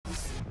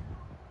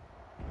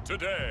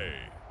Today,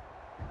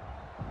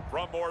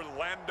 from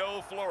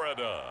Orlando,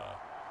 Florida,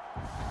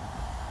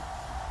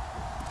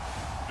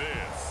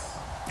 this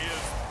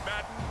is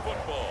Madden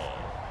Football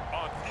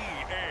on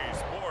EA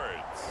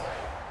Sports.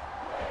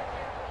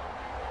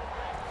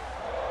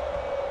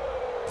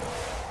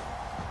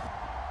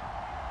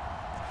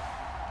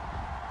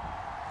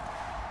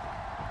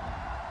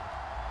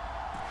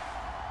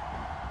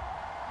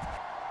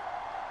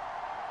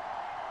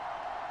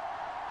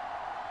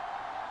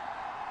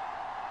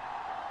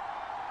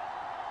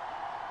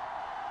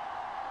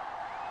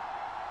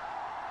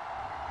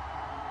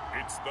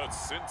 It's the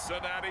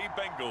Cincinnati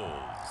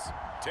Bengals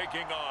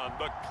taking on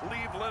the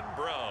Cleveland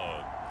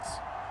Browns.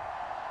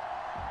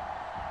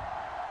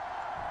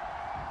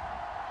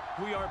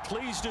 We are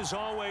pleased as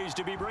always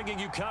to be bringing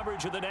you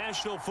coverage of the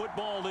National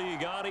Football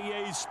League on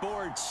EA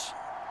Sports.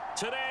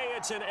 Today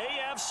it's an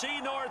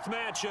AFC North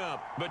matchup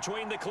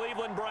between the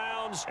Cleveland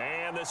Browns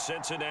and the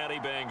Cincinnati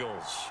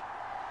Bengals.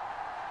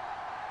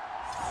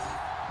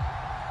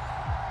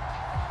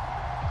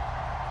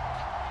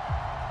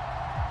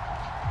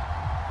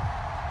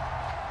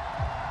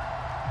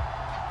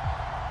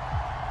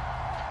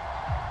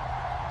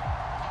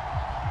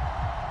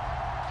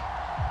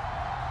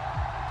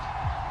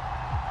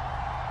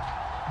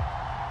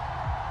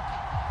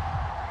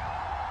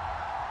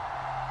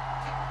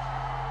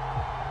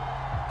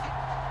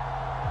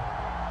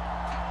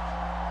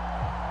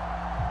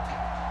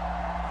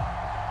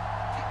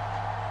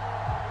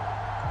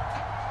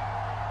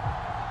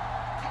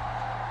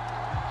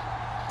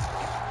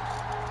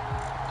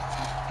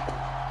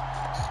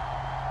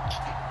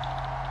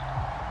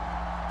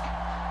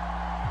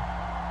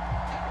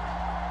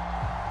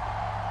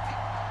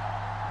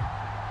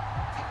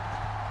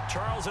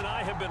 Charles and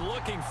I have been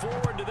looking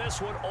forward to this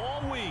one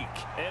all week,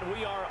 and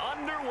we are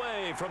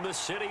underway from the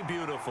City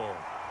Beautiful.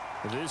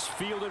 This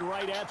fielded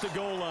right at the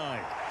goal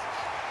line.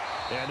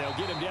 And they'll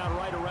get him down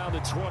right around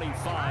the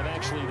 25,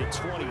 actually the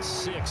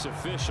 26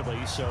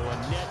 officially, so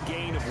a net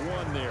gain of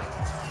 1 there.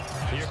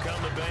 Here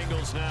come the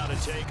Bengals now to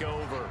take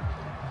over.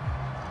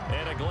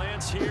 And a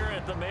glance here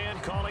at the man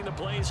calling the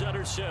plays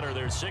under center,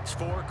 their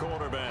 6'4"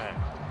 quarterback.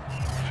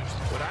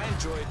 What I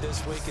enjoyed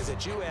this week is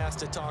that you asked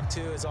to talk to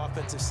his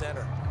offensive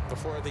center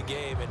before the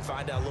game and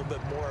find out a little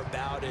bit more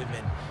about him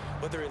and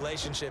what the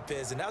relationship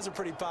is. And that was a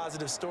pretty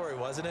positive story,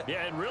 wasn't it?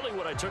 Yeah, and really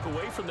what I took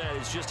away from that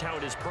is just how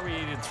it is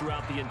permeated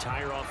throughout the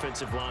entire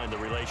offensive line, the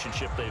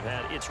relationship they've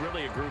had. It's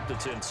really a group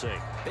that's in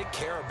sync. They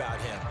care about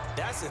him.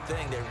 That's the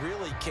thing. They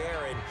really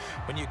care. And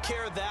when you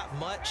care that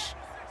much,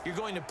 you're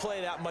going to play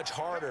that much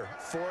harder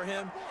for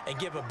him and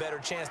give him a better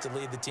chance to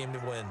lead the team to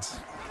wins.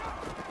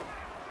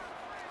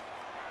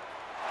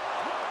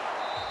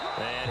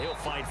 And he'll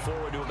fight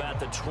forward to about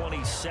the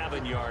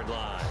 27-yard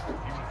line.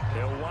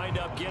 He'll wind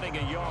up getting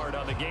a yard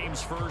on the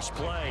game's first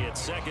play at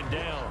 2nd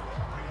down.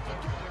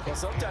 Well,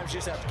 sometimes you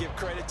just have to give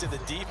credit to the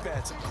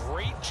defense.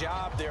 Great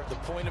job there at the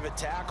point of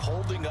attack,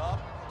 holding up.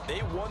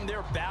 They won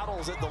their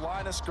battles at the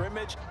line of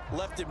scrimmage,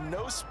 left him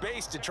no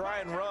space to try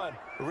and run.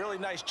 A really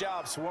nice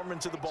job swarming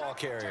to the ball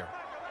carrier.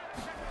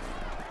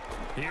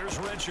 Here's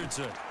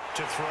Richardson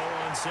to throw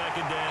on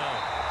 2nd down.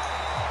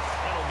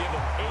 That'll give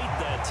him 8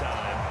 that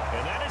time,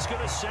 and that is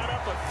going to set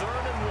up a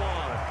 3rd and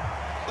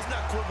 1. Let's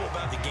not quibble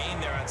about the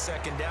gain there on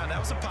 2nd down. That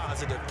was a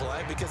positive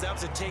play because that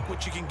was a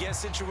take-what-you-can-get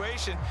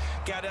situation.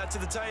 Got out to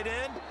the tight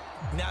end.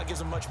 Now it gives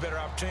them a much better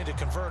opportunity to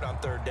convert on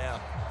 3rd down.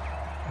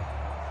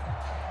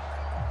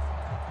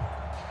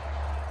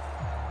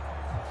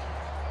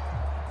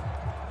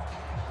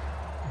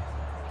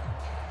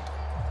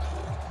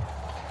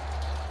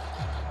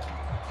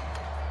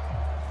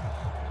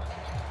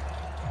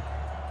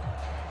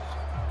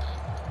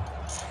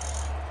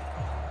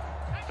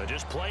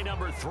 Just play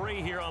number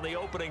 3 here on the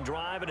opening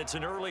drive, and it's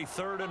an early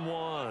 3rd and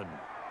 1.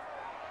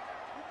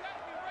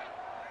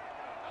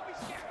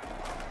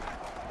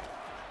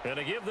 And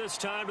to give this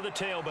time to the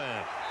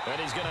tailback.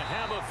 And he's going to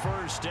have a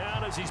 1st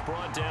down as he's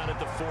brought down at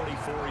the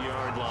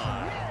 44-yard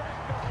line.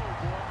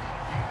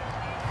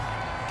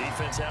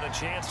 Defense had a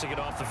chance to get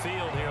off the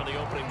field here on the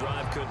opening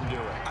drive, couldn't do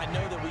it. I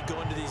know that we go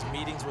into these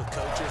meetings with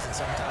coaches, and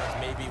sometimes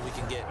maybe we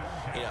can get,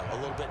 a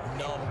little bit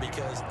numb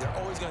because they're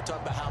always going to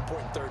talk about how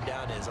important 3rd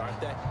down is,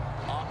 aren't they?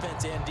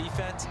 Offense and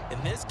defense.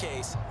 In this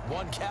case,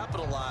 one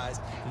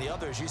capitalized, and the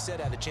other, as you said,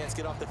 had a chance to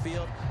get off the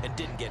field and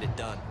didn't get it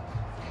done.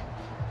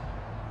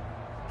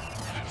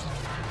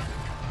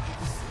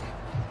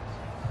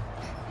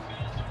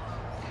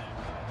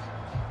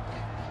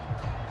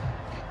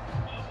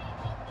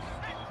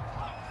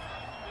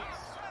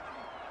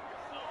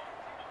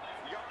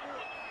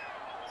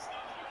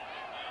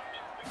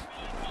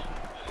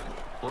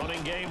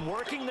 Running game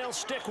working. They'll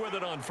stick with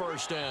it on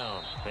 1st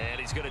down. And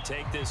he's going to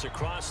take this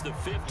across the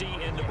 50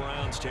 into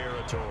Browns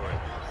territory.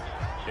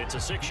 It's a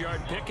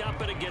 6-yard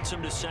pickup, and it gets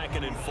him to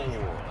 2nd and 4.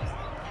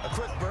 A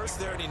quick burst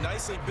there, and he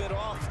nicely bit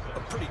off a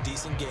pretty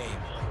decent game.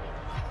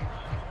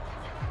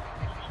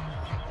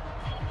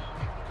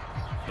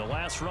 The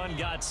last run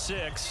got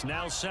 6.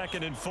 Now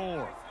 2nd and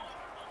 4.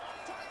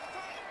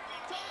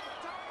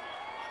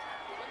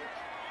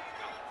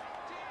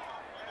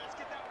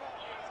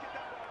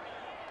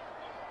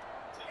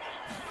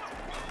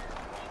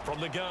 From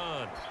the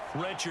gun,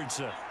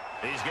 Richardson.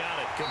 He's got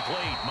it.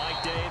 Complete.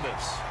 Mike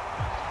Davis.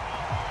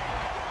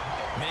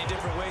 Many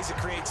different ways to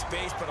create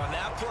space, but on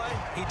that play,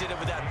 he did it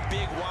with that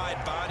big, wide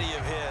body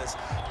of his.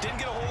 Didn't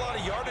get a whole lot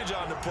of yardage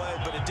on the play,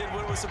 but it did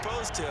what it was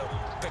supposed to.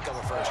 Pick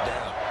up a first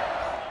down.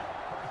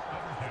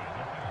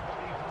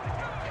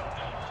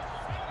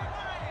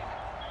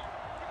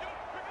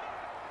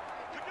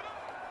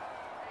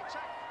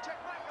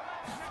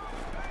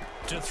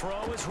 To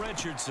throw is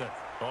Richardson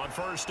on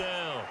first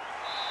down.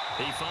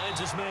 He finds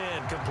his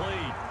man.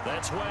 Complete.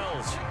 That's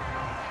Wells.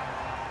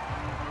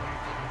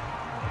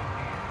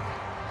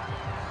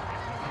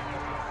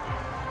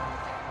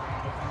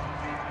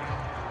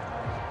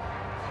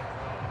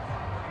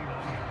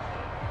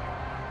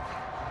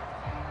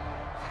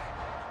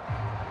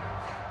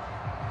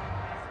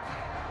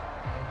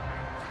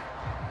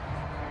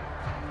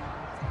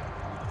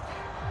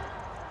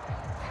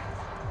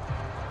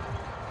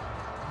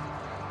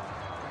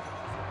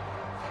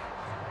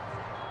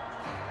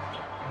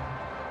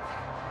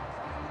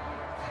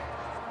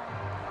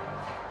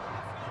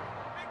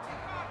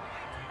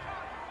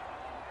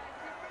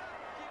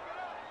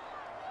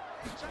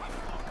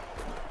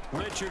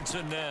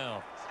 Richardson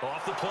now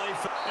off the play,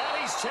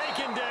 and he's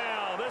taken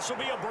down. This will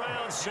be a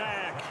Brown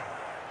sack.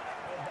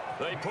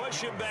 They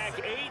push him back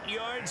 8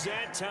 yards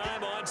that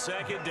time on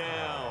second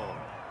down.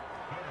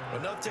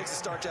 Enough takes to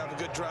start to have a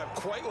good drive,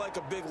 quite like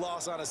a big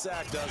loss on a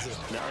sack, does it?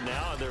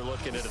 Now they're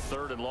looking at a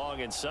 3rd and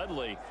long, and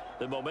suddenly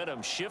the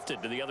momentum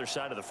shifted to the other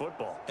side of the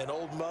football. And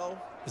old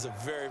Mo is a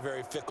very,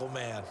 very fickle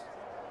man.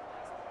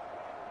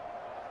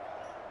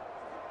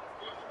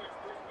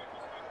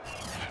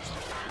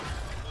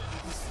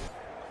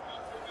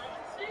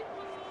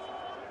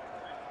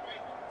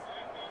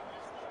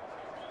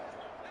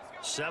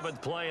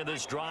 Seventh play of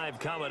this drive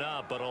coming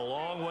up, but a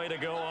long way to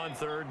go on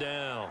 3rd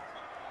down.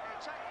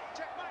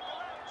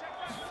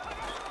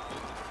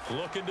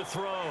 Looking to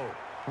throw.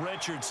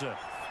 Richardson.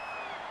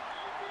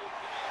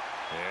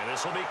 And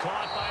this will be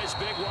caught by his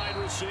big wide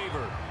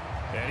receiver.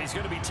 And he's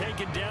going to be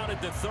taken down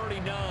at the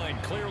 39,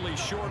 clearly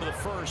short of the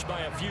first by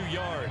a few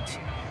yards.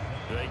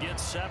 They get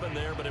 7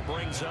 there, but it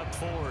brings up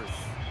 4th.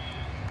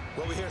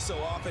 Well, we hear so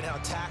often how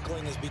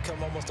tackling has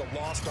become almost a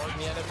lost art in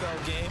the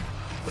NFL game.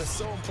 But it's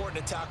so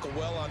important to tackle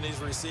well on these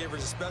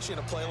receivers, especially in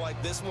a play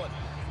like this one.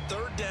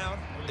 3rd down,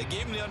 they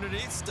gave him the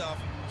underneath stuff.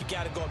 You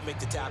got to go up and make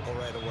the tackle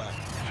right away.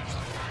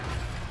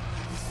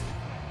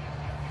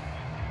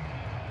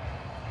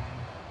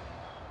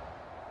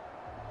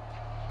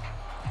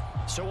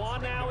 So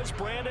on now is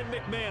Brandon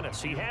McManus.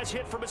 He has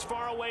hit from as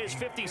far away as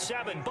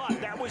 57,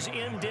 but that was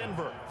in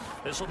Denver.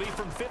 This will be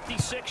from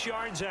 56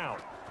 yards out.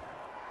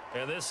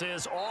 And this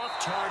is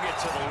off target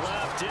to the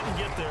left. Didn't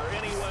get there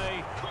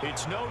anyway.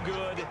 It's no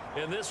good,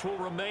 and this will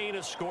remain a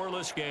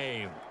scoreless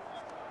game.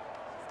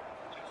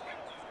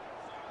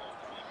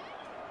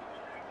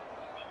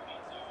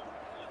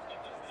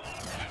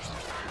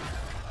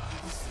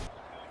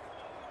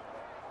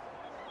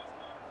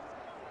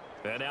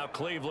 And now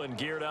Cleveland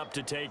geared up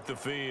to take the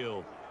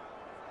field.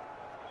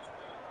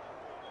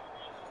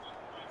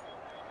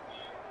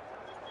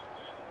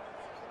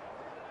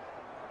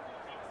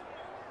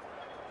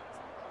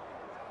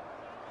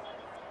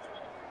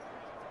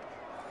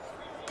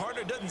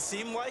 Partner, doesn't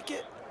seem like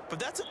it, but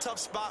that's a tough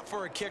spot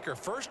for a kicker.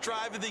 First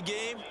drive of the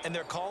game, and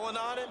they're calling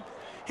on him.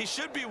 He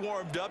should be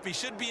warmed up. He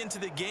should be into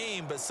the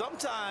game, but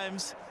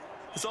sometimes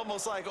it's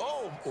almost like,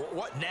 oh,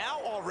 what, now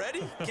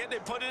already? Can't they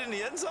put it in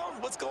the end zone?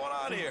 What's going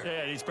on here?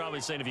 Yeah, he's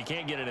probably saying, if you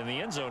can't get it in the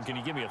end zone, can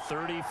you give me a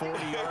 30,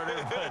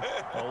 40-yarder?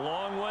 But a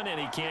long one, and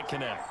he can't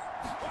connect.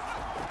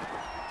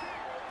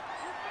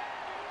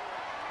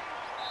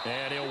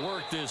 And he'll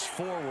work this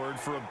forward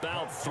for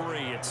about 3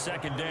 at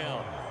 2nd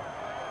down.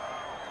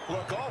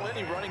 Look, all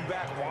any running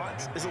back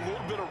wants is a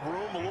little bit of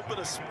room, a little bit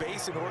of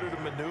space in order to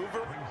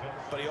maneuver,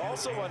 but he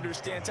also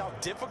understands how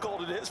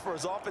difficult it is for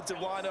his offensive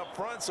line up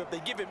front, so if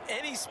they give him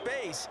any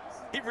space,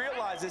 he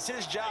realizes it's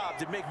his job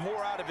to make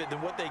more out of it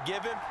than what they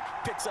give him.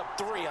 Picks up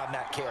 3 on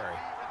that carry.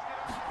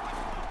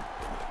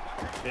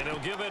 And he'll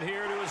give it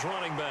here to his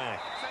running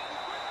back.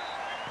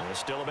 And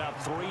still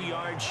about 3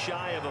 yards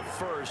shy of a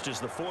first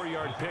as the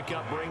 4-yard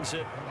pickup brings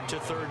it to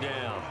 3rd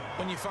down.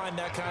 When you find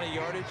that kind of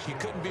yardage, you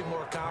couldn't be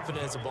more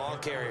confident as a ball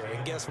carrier.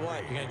 And guess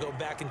what? You're going to go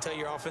back and tell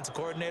your offensive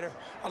coordinator,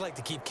 I'd like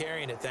to keep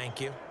carrying it,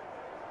 thank you.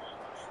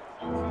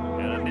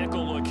 And a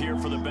nickel look here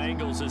for the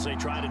Bengals as they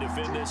try to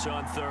defend this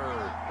on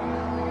 3rd.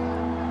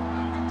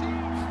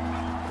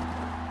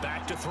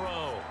 Back to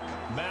throw.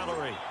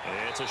 Mallory.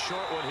 It's a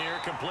short one here,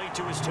 complete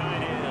to his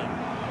tight end.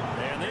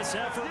 And this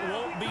effort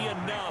won't be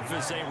enough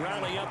as they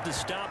rally up to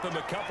stop him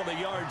a couple of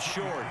yards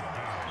short.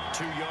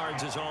 2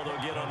 yards is all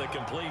they'll get on the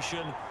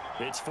completion.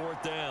 It's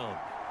 4th down.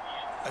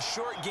 A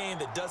short game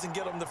that doesn't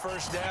get them the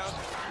first down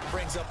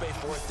brings up a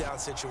 4th down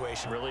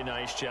situation. Really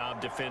nice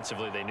job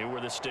defensively. They knew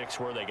where the sticks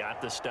were. They got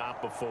the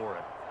stop before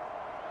it.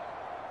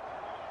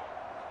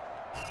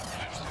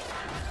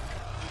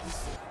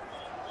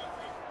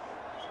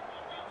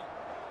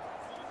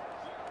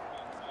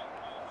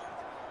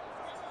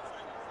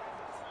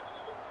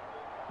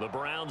 The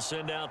Browns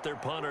send out their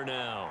punter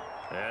now,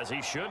 as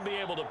he should be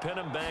able to pin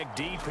him back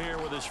deep here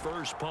with his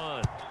first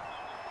punt.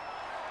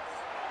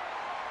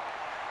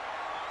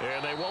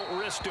 And they won't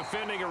risk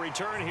defending a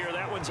return here.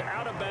 That one's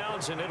out of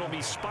bounds, and it'll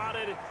be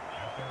spotted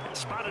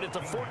at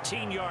the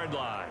 14-yard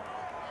line.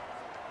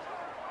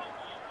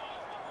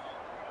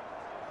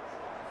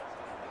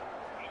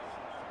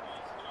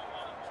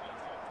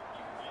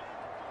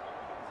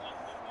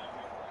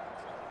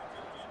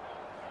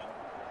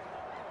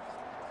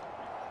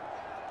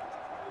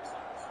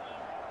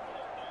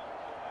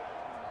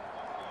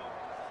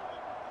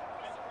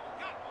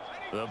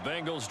 The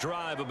Bengals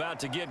drive about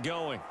to get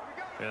going.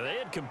 And they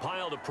had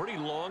compiled a pretty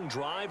long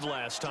drive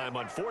last time.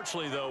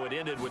 Unfortunately, though, it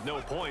ended with no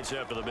points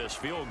after the missed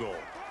field goal.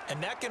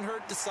 And that can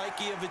hurt the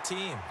psyche of a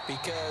team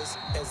because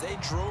as they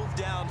drove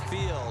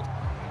downfield,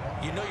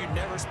 you know you're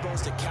never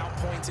supposed to count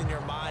points in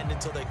your mind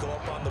until they go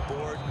up on the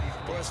board.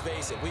 But let's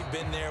face it, we've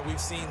been there. We've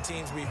seen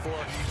teams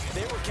before.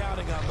 They were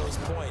counting on those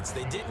points.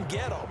 They didn't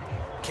get them.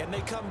 Can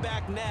they come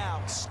back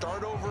now,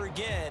 start over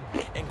again,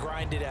 and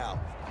grind it out?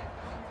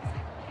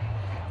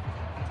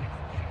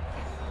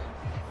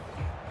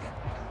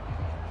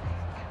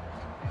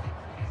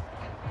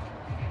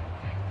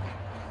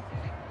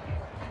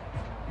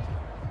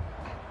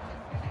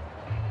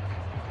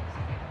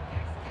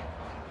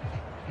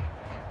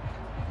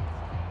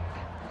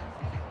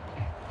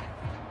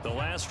 The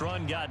last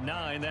run got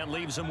 9. That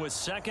leaves him with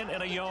 2nd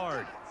and a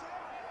yard.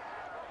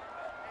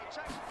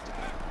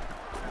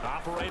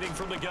 Operating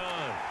from the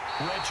gun,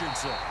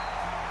 Richardson.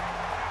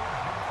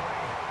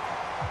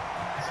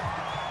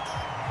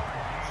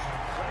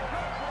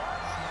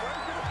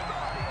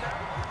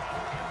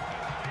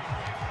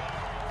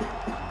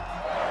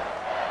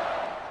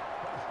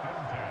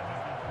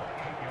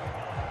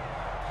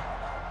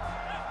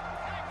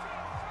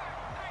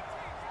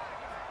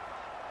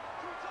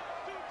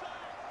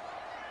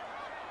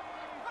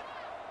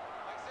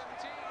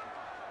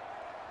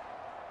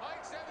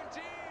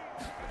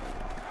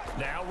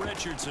 Now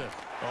Richardson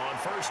on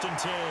 1st and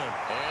 10.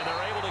 And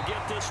they're able to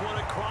get this one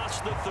across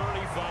the 35.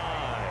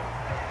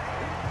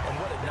 And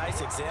what a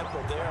nice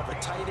example there of a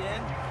tight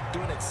end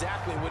doing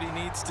exactly what he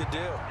needs to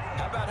do.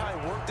 How about how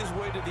he worked his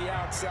way to the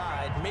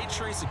outside, made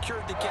sure he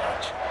secured the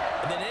catch,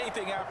 and then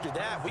anything after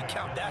that, we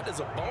count that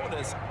as a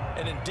bonus.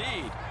 And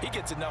indeed, he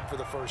gets enough for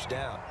the first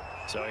down.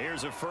 So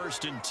here's a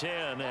 1st and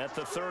 10 at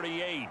the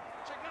 38.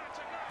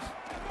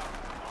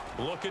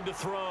 Looking to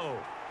throw,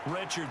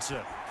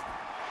 Richardson.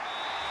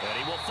 And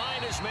he will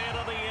find his man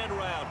on the end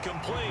route,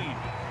 complete.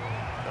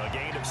 A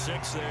gain of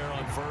 6 there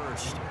on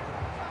 1st.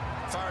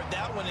 Fired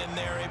that one in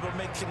there, able to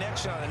make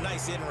connection on a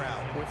nice in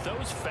route. With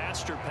those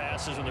faster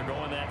passes when they're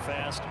going that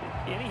fast,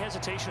 any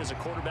hesitation as a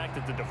quarterback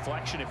that the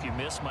deflection, if you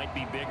miss, might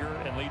be bigger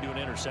and lead to an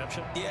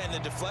interception? Yeah, and the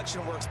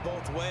deflection works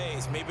both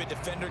ways. Maybe a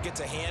defender gets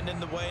a hand in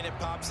the way and it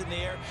pops in the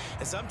air.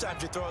 And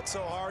sometimes you throw it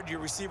so hard your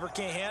receiver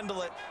can't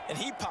handle it, and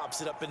he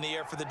pops it up in the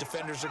air for the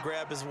defenders to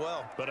grab as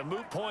well. But a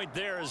moot point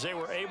there as they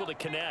were able to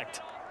connect.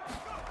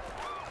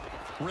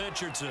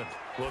 Richardson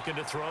looking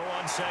to throw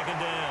on 2nd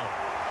down.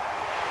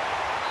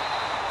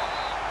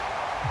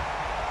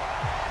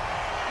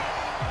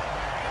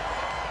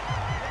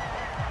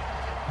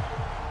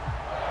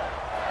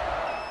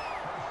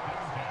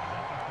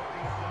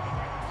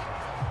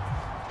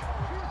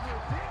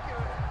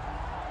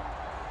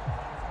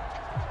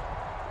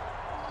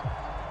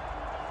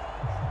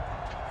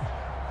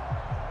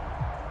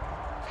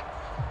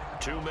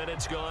 Two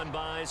minutes gone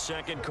by,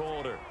 second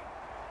quarter.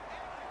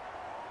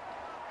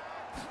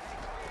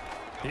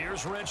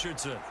 Here's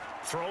Richardson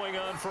throwing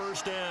on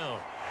 1st down.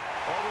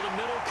 Over the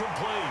middle,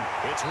 complete.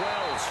 It's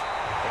Wells.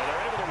 And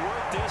they're able to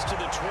work this to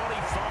the 25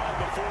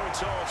 before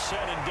it's all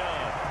said and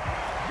done.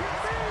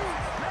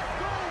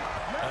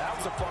 That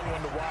was a fun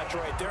one to watch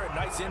right there. A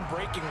nice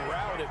in-breaking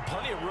route and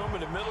plenty of room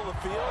in the middle of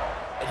the field.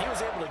 And he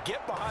was able to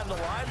get behind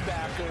the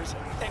linebackers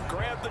and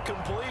grab the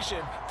completion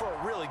for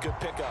a really good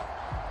pickup.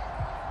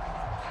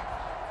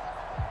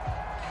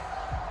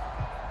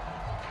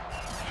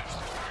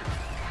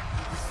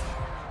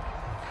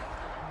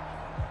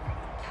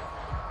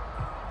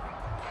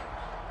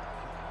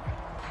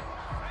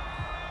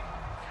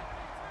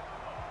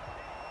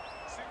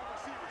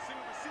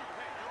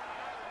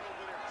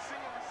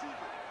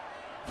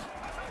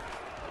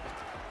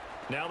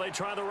 Now they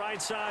try the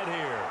right side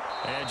here.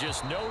 And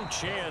just no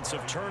chance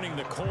of turning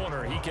the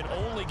corner. He can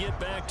only get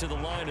back to the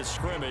line of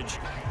scrimmage.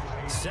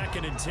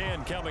 2nd and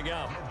 10 coming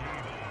up.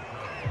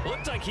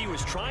 Looked like he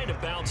was trying to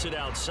bounce it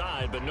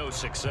outside, but no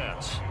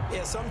success.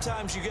 Yeah,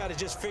 sometimes you got to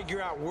just figure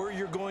out where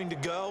you're going to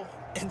go,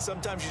 and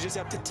sometimes you just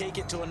have to take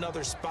it to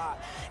another spot.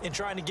 In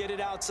trying to get it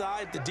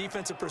outside, the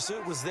defensive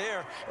pursuit was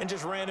there and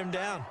just ran him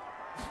down.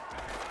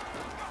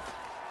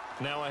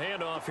 Now a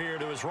handoff here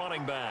to his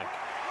running back.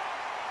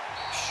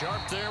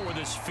 Sharp there with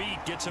his feet,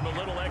 gets him a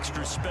little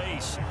extra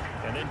space,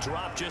 and then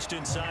drop just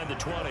inside the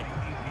 20.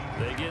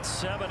 They get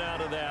 7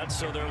 out of that,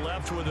 so they're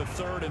left with a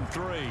 3rd and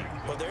 3.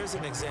 Well, there's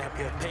an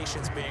example of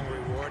patience being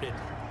rewarded.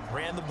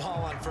 ran the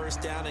ball on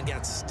first down and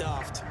got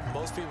stuffed.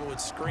 Most people would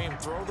scream,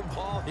 throw the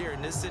ball here.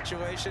 In this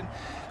situation,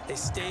 they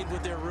stayed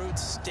with their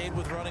roots, stayed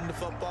with running the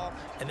football,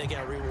 and they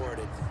got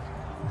rewarded.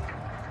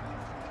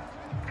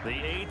 The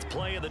 8th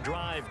play of the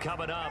drive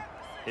coming up.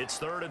 It's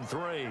 3rd and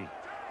 3.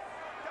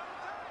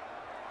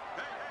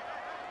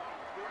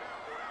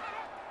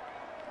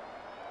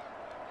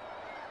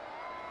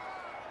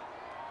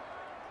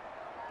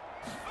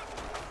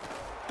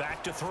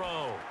 Back to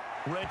throw.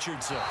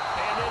 Richardson.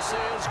 And this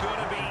is going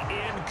to be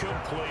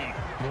incomplete.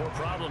 More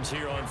problems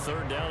here on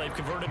 3rd down. They've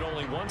converted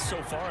only once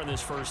so far in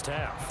this first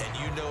half. And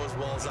you know as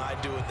well as I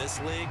do in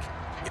this league,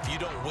 if you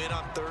don't win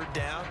on 3rd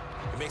down,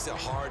 it makes it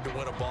hard to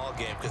win a ball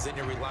game because then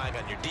you're relying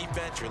on your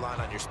defense, you're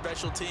relying on your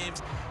special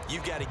teams.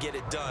 You've got to get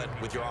it done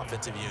with your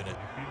offensive unit.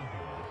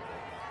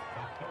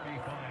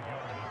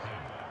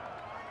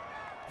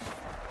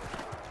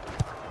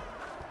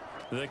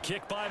 The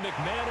kick by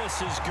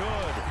McManus is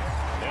good.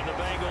 And the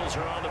Bengals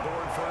are on the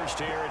board first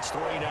here. It's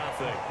 3-0.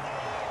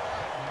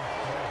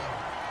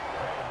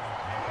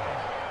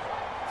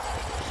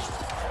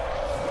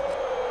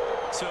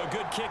 So a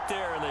good kick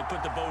there, and they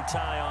put the bow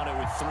tie on it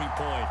with 3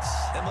 points.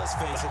 And let's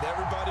face it,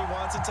 everybody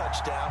wants a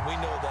touchdown. We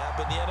know that.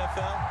 But in the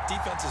NFL,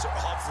 defenses are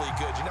awfully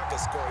good. You're not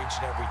going to score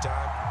each and every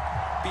time.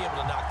 Be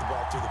able to knock the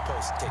ball through the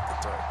post and take the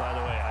throw. By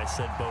the way, I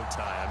said bow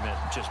tie. I meant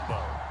just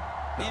bow.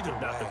 Either way.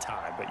 Not the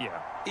tie, but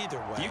yeah.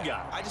 Either way. You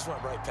got it. I just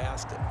went right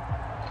past it.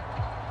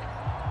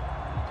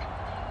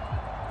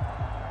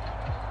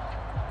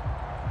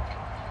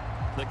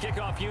 The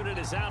kickoff unit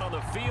is out on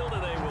the field,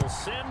 and they will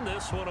send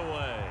this one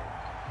away.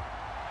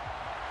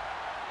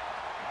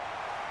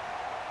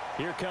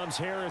 Here comes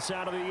Harris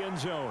out of the end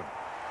zone.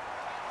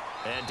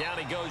 And down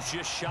he goes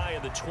just shy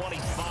of the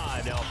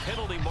 25. Now,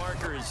 penalty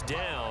marker is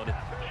down.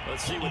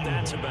 Let's see what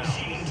that's about.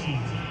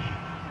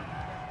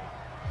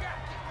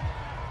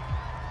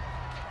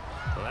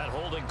 Well, that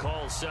holding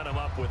call set him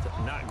up with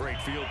not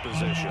great field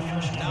position.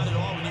 Not at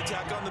all when you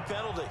tack on the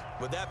penalty.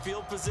 With that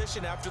field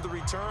position after the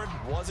return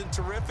wasn't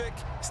terrific.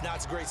 It's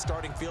not a great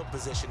starting field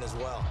position as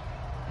well.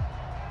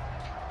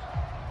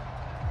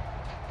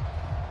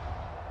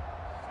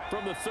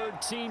 From the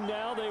 13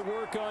 now, they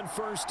work on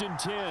 1st and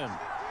 10.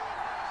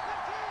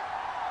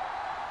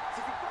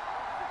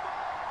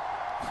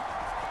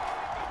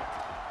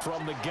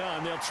 From the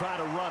gun, they'll try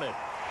to run it.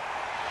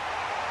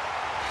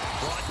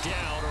 Brought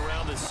down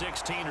around the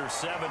 16 or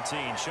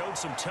 17. Showed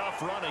some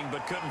tough running,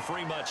 but couldn't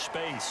free much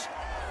space.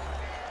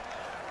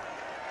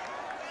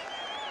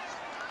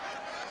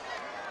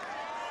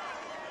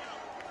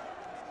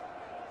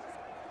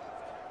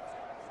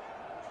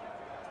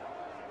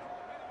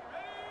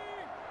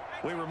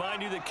 We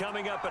remind you that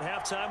coming up at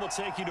halftime, we'll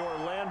take you to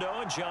Orlando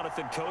and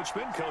Jonathan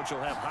Coachman. Coach will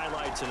have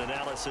highlights and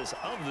analysis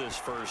of this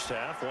first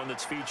half, one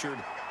that's featured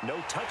no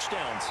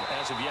touchdowns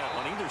as of yet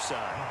on either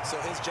side. So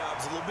his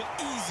job's a little bit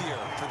easier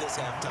for this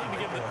halftime.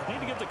 Need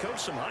to give the coach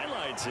some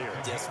highlights here.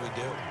 Yes, we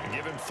do.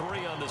 Give him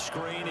 3 on the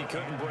screen. He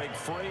couldn't break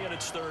free, and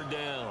it's 3rd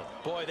down.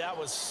 Boy, that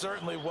was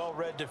certainly well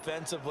read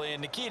defensively.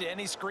 And the key to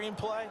any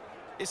screenplay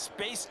is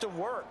space to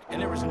work.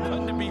 And there was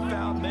none to be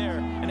found there.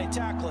 And they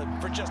tackle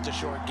him for just a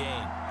short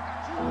gain.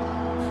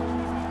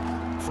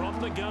 From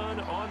the gun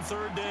on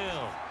 3rd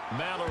down,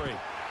 Mallory.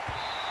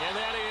 And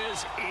that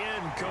is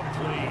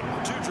incomplete.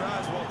 2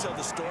 drives won't tell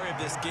the story of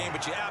this game,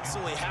 but you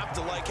absolutely have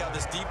to like how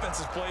this defense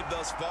has played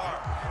thus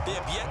far. They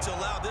have yet to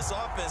allow this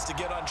offense to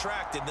get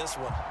untracked in this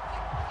one.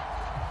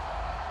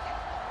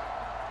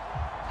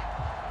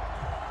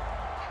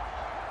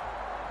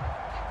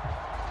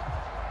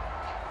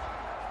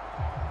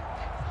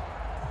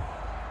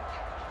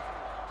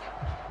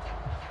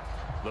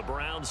 The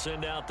Browns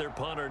send out their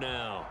punter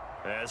now,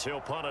 as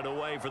he'll punt it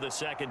away for the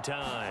 2nd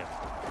time.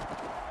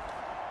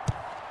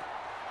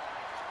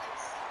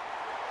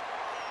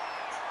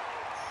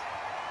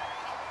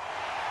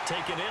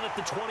 Taken in at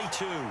the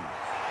 22.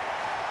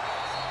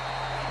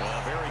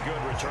 A very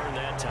good return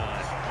that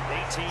time.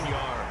 18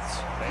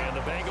 yards. And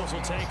the Bengals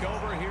will take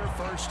over here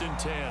 1st and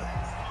 10.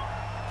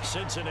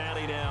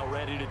 Cincinnati now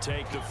ready to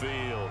take the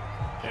field.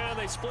 And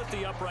they split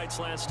the uprights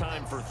last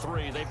time for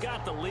 3. They've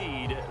got the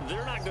lead.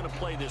 They're not going to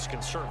play this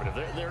conservative.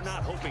 They're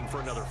not hoping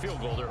for another field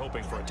goal. They're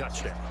hoping for a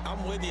touchdown.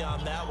 I'm with you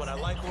on that one. I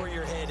like where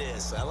your head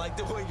is. I like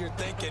the way you're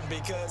thinking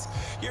because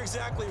you're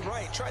exactly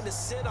right. Trying to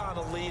sit on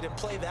a lead and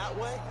play that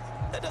way,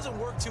 that doesn't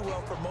work too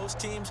well for most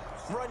teams.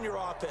 Run your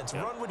offense.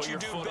 Yep. Run what you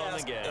do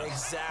best.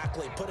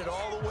 Exactly. Put it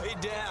all the way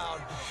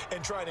down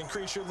and try to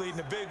increase your lead in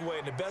a big way.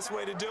 And the best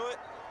way to do it,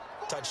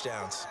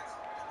 touchdowns.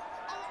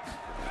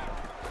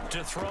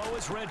 To throw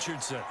is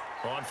Richardson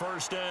on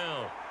 1st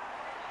down.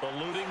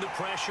 Eluding the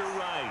pressure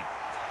right.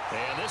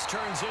 And this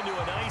turns into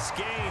a nice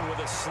gain with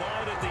a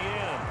slide at the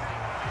end.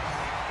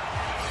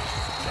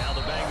 Now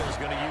the Bengals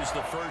going to use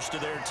the first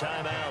of their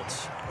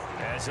timeouts,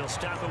 as they'll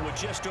stop it with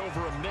just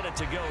over a minute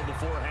to go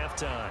before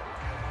halftime.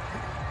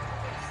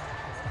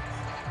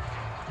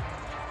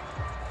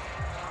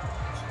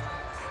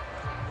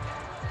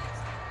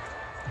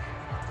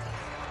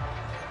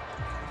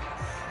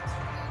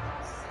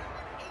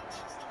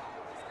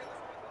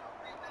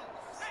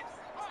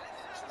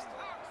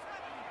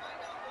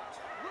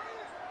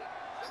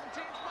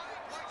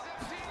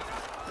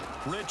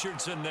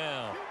 Richardson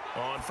now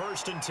on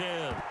 1st and 10.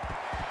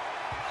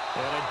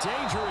 And a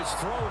dangerous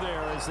throw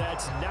there as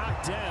that's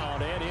knocked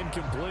down and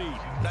incomplete.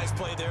 Nice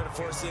play there to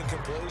force the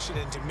incompletion.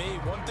 And to me,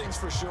 one thing's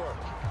for sure.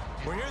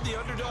 When you're the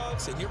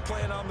underdogs and you're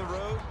playing on the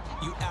road,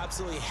 you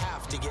absolutely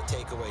have to get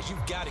takeaways.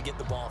 You've got to get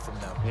the ball from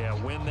them. Yeah,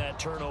 win that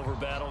turnover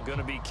battle, going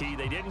to be key.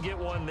 They didn't get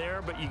one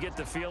there, but you get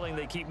the feeling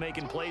they keep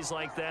making plays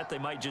like that, they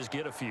might just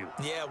get a few.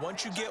 Yeah,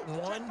 once you get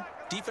one,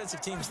 defensive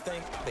teams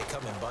think they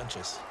come in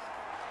bunches.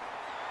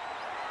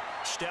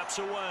 Steps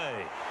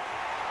away.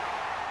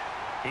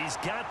 He's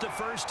got the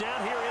first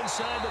down here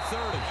inside the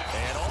 30.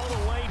 And all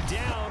the way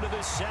down to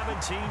the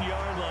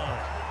 17-yard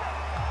line.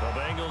 The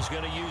Bengals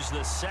going to use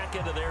the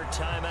second of their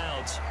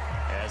timeouts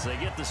as they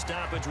get the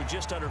stoppage with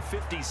just under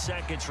 50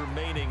 seconds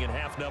remaining in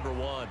half number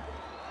 1.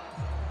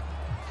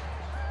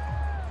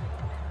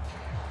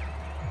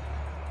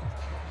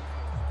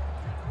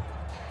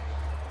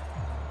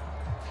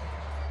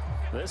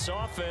 This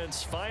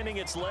offense finding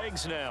its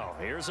legs now.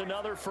 Here's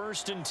another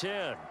 1st and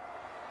 10.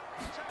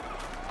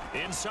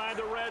 Inside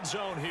the red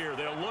zone here.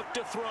 They'll look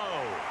to throw.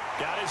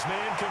 Got his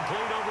man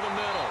complete over the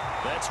middle.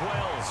 That's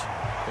Wells.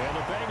 And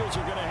the Bengals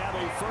are going to have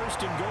a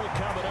 1st and goal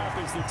coming up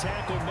as the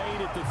tackle made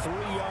at the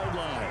 3-yard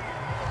line.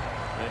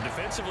 And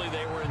defensively,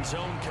 they were in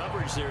zone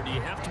coverage there. Do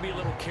you have to be a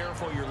little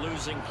careful? You're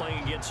losing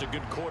playing against a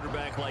good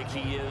quarterback like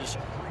he is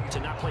to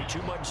not play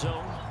too much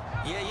zone?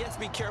 Yeah, you have to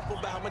be careful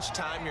about how much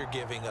time you're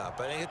giving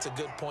up. I think it's a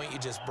good point you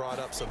just brought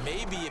up. So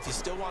maybe if you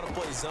still want to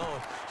play zone,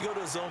 you go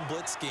to a zone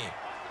blitz scheme.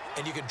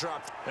 And you can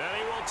drop. And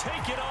he will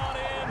take it on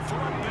in for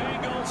a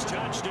Bengals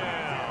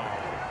touchdown.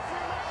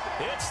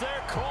 It's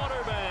their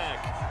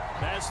quarterback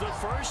as the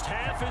first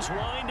half is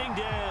winding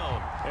down.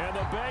 And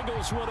the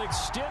Bengals will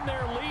extend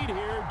their lead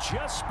here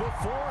just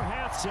before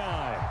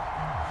halftime.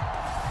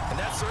 And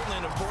that's certainly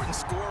an important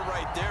score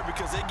right there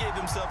because they gave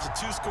themselves a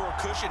 2-score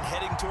cushion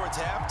heading towards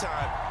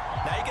halftime.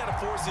 Now you got to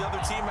force the other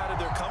team out of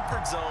their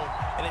comfort zone,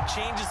 and it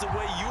changes the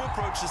way you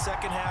approach the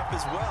second half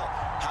as well.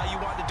 How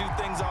you want to do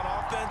things on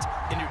offense,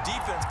 and your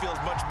defense feels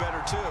much better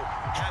too,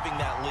 having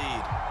that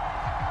lead.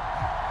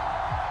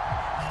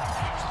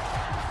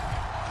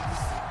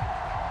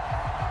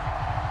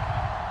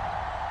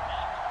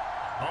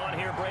 On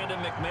here, Brandon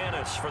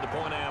McManus for the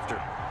point after.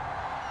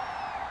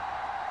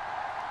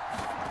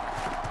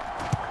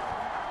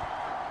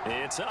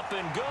 It's up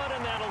and good,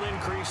 and that'll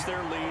increase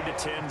their lead to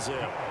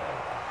 10-zip.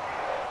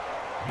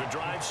 The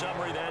drive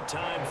summary that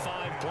time,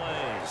 5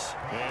 plays.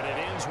 And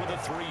it ends with a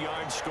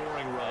 3-yard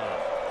scoring run.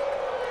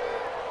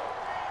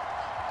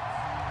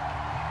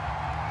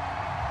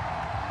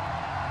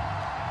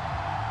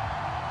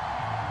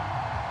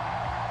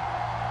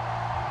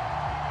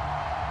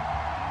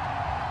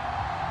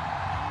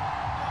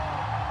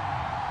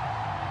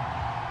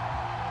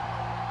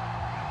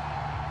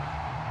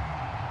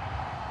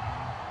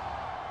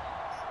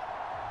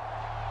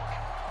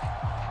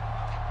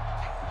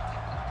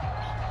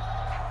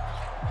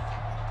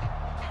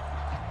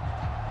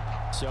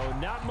 So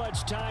not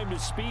much time to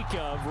speak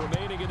of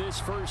remaining in this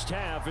first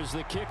half as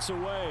the kick's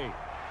away.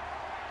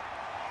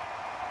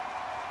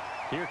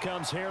 Here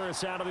comes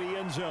Harris out of the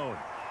end zone.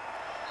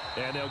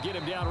 And they'll get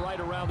him down right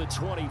around the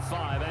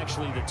 25,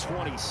 actually the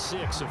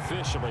 26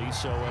 officially,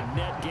 so a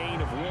net gain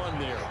of 1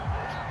 there.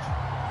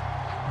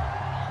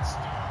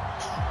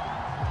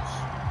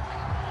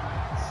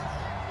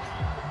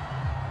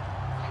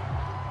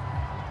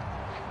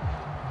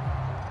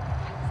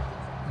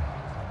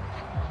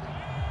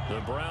 The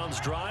Browns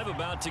drive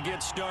about to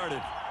get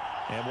started.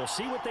 And we'll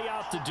see what they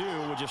opt to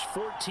do with just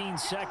 14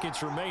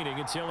 seconds remaining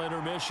until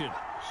intermission.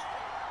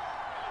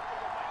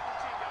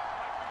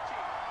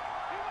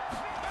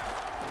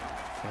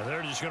 And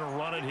they're just going to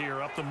run it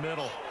here up the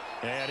middle.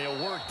 And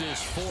he'll work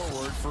this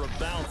forward for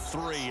about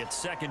 3.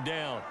 It's 2nd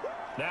down.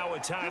 Now a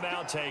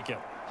timeout taken.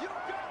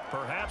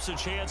 Perhaps a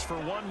chance for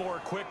one more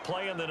quick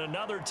play and then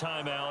another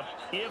timeout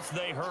if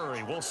they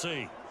hurry. We'll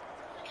see.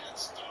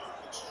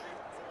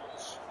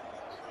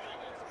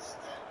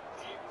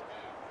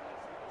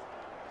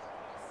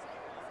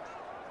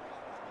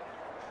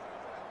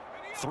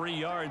 3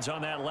 yards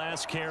on that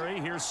last carry.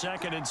 Here's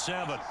 2nd and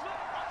 7.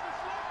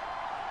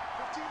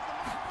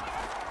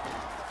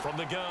 From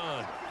the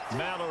gun,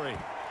 Mallory.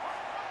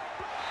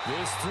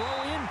 This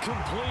throw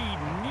incomplete,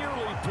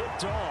 nearly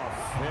picked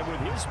off. And with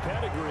his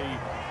pedigree,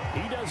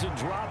 he doesn't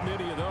drop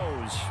many of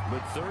those.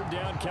 But 3rd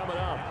down coming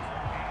up.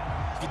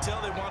 You can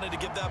tell they wanted to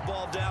get that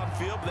ball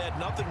downfield, but they had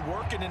nothing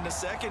working in the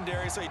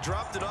secondary, so he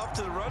dropped it off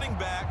to the running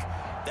back.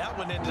 That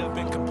one ended up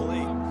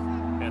incomplete.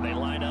 And they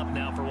line up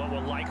now for what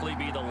will likely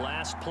be the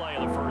last play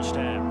of the first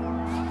half.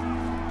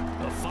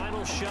 The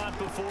final shot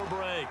before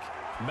break.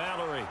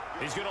 Mallory,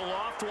 he's going to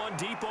loft one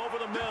deep over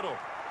the middle.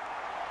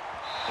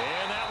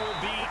 And that will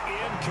be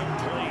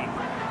incomplete.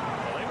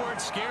 Well, they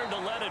weren't scared to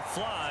let it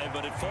fly,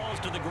 but it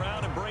falls to the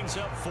ground and brings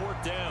up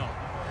 4th down.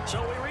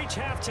 So we reach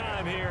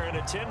halftime here in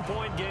a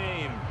 10-point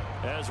game.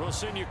 As we'll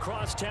send you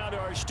across town to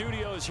our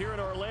studios here in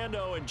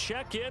Orlando and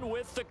check in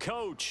with the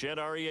coach at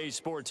our EA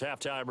Sports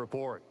Halftime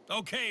Report.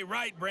 Okay,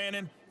 right,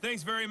 Brandon.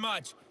 Thanks very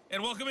much.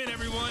 And welcome in,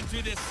 everyone,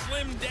 to this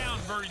slimmed-down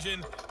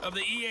version of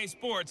the EA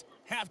Sports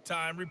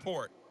Halftime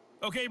Report.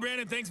 Okay,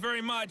 Brandon, thanks very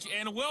much,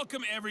 and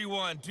welcome,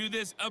 everyone, to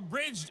this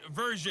abridged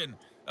version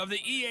of the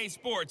EA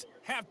Sports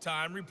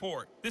Halftime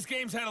Report. This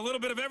game's had a little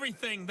bit of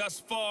everything thus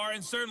far,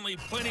 and certainly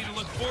plenty to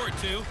look forward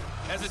to,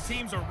 as the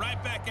teams are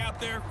right back out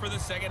there for the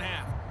second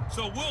half.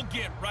 So we'll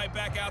get right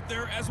back out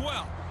there as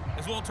well,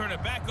 as we'll turn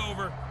it back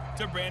over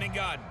to Brandon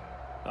Godden.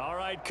 All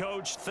right,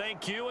 Coach,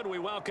 thank you, and we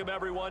welcome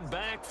everyone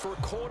back for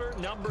quarter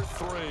number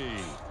 3.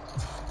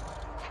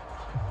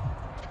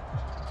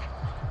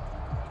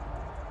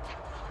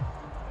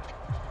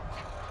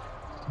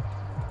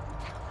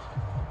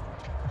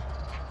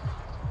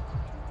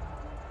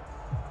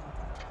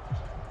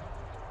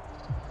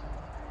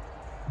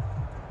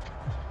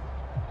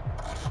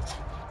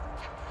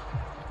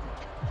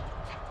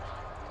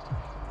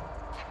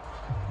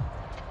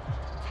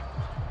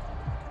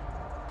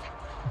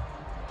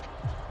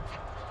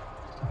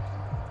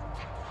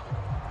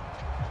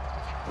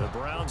 The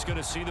Browns going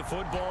to see the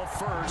football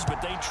first,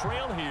 but they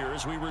trail here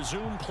as we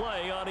resume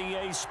play on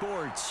EA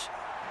Sports.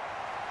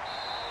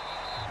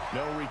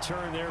 No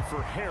return there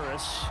for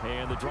Harris,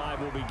 and the drive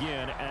will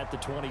begin at the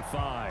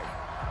 25.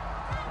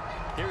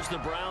 Here's the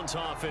Browns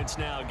offense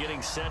now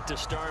getting set to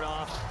start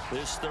off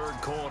this third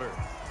quarter.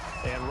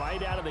 And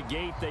right out of the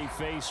gate, they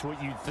face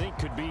what you'd think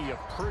could be a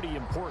pretty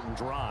important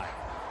drive.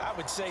 I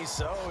would say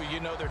so. You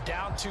know, they're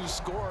down 2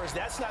 scores.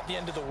 That's not the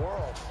end of the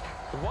world.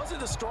 It wasn't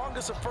the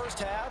strongest of first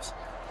halves,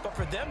 but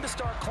for them to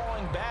start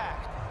calling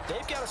back,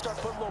 they've got to start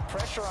putting a little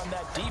pressure on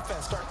that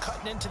defense, start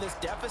cutting into this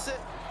deficit.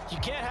 You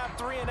can't have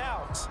 3 and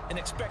outs and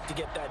expect to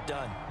get that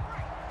done.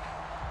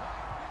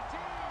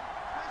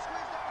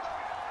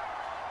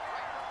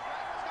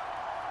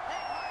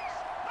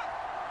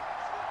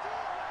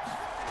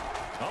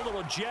 A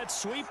little jet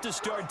sweep to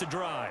start the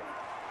drive.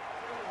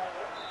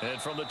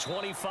 And from the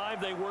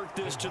 25, they work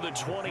this to the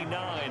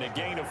 29, a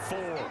gain of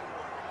 4.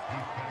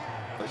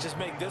 Let's just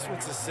make this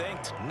one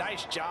succinct.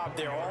 Nice job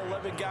there. All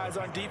 11 guys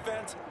on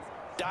defense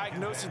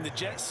diagnosing the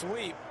jet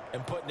sweep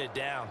and putting it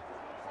down.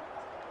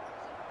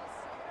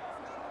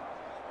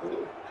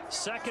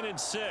 2nd and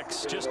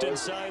 6, just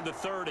inside the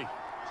 30.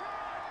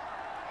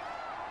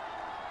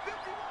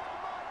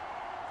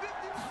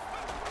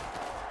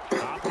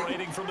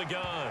 Operating from the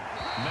gun.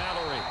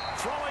 Mallory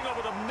throwing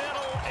over the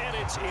middle, and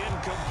it's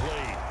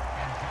incomplete.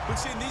 We've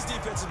seen these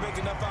defenses make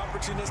enough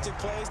opportunistic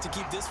plays to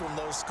keep this one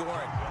low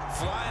scoring.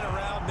 Flying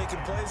around, making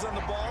plays on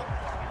the ball,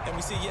 and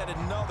we see yet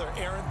another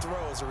errant throw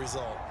as a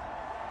result.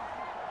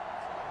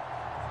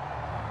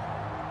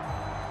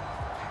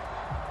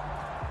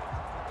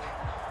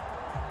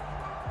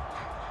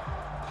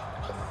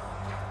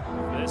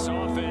 This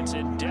offense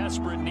in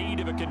desperate need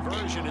of a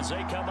conversion as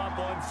they come up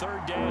on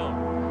 3rd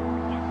down.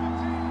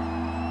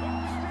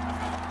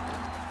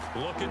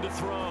 Looking to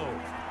throw.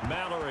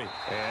 Mallory.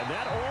 And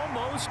that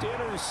almost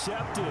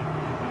intercepted.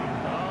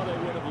 Oh, they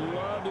would have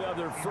loved to have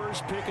their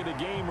first pick of the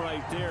game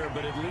right there,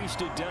 but at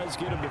least it does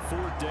get them to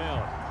 4th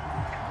down.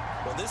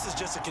 Well, this is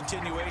just a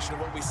continuation of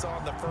what we saw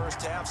in the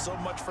first half. So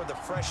much for the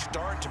fresh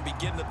start to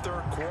begin the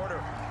 3rd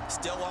quarter.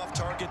 Still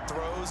off-target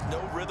throws, no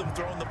rhythm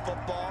throwing the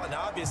football, and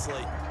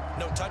obviously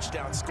no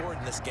touchdown scored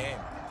in this game.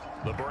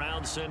 The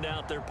Browns send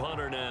out their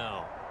punter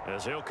now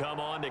as he'll come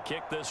on to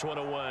kick this one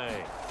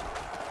away.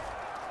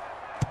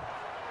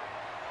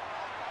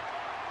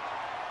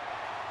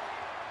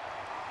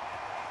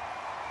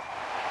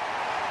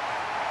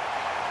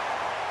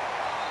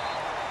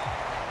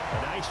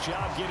 Nice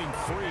job getting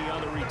free on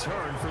the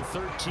return for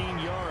 13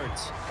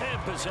 yards. And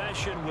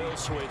possession will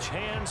switch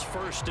hands,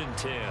 1st and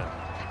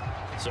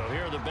 10. So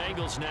here are the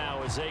Bengals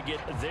now as they get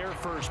their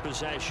first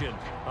possession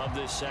of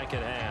this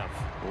second half.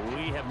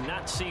 We have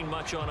not seen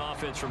much on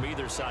offense from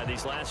either side.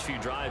 These last few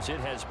drives,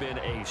 it has been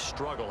a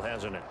struggle,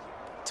 hasn't it?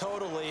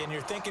 Totally, and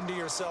you're thinking to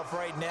yourself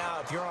right now,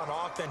 if you're on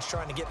offense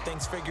trying to get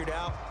things figured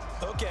out,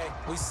 okay,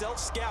 we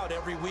self-scout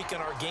every week in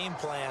our game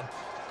plan.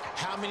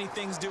 How many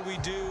things do we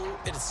do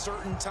at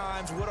certain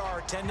times? What are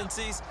our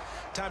tendencies?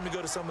 Time to go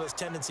to some of those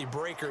tendency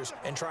breakers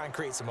and try and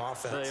create some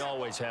offense. They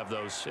always have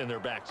those in their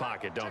back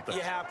pocket, don't they?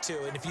 You have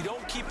to, and if you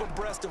don't keep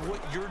abreast of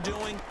what you're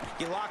doing,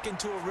 you lock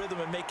into a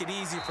rhythm and make it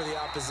easy for the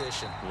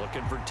opposition.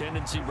 Looking for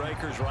tendency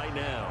breakers right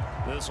now.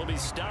 This will be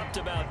stopped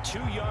about 2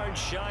 yards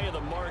shy of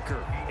the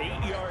marker.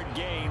 8-yard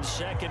gain,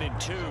 2nd and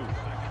 2.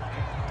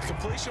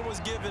 Completion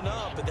was given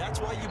up, but that's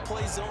why you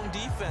play zone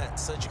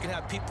defense, so that you can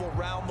have people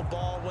around the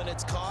ball when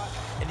it's caught,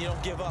 and you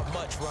don't give up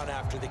much run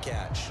after the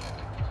catch.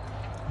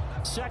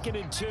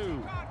 2nd and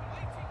 2.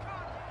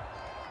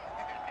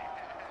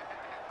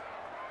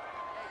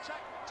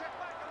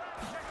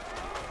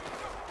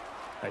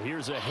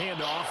 Here's a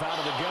handoff out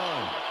of the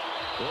gun.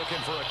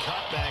 Looking for a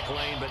cutback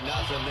lane, but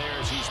nothing there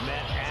as he's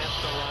met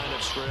at the line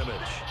of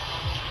scrimmage.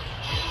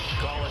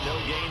 Call it no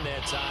gain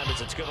that time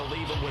as it's going to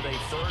leave him with a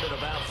 3rd and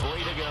about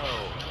 3 to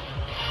go.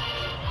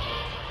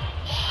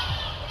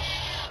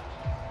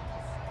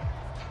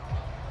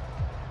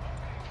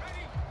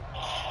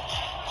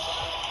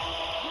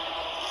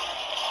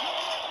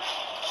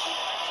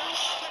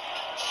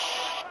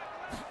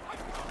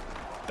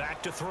 Back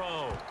to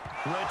throw.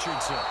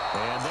 Richardson.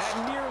 And that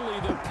nearly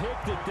the pick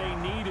that they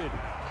needed.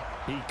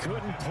 He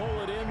couldn't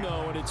pull it in,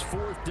 though, and it's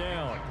 4th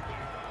down.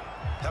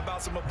 How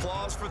about some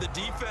applause for the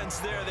defense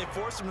there? They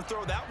forced him to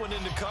throw that one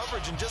into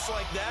coverage, and just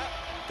like that,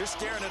 they're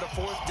staring at a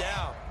 4th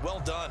down. Well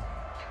done.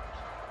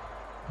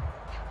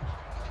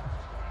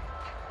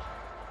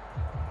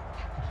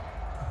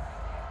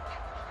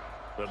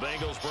 The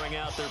Bengals bring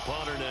out their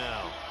punter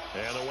now.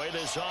 And the way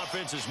this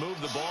offense has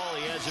moved the ball,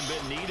 he hasn't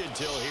been needed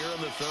till here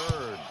in the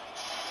 3rd.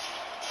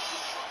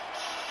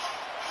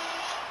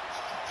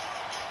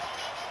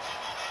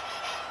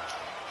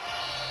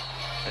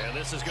 And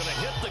this is going to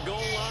hit the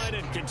goal line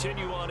and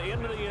continue on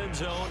into the end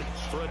zone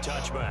for a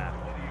touchback.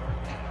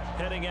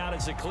 Heading out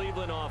as the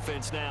Cleveland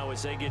offense now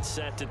as they get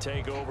set to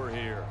take over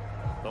here.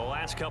 The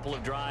last couple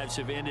of drives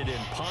have ended in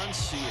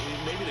punts.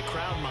 Maybe the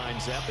crowd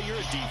minds that, but you're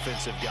a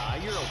defensive guy.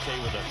 You're okay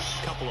with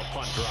a couple of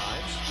punt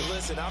drives.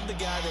 Listen, I'm the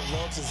guy that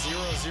loves a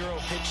 0-0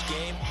 pitch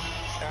game.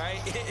 All right,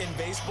 in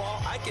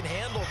baseball, I can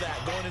handle that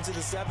going into the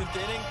 7th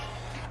inning.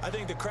 I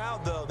think the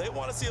crowd, though, they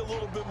want to see a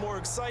little bit more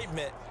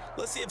excitement.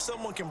 Let's see if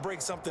someone can break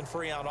something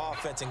free on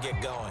offense and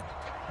get going.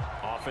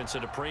 Offense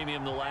at a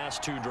premium the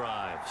last 2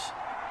 drives.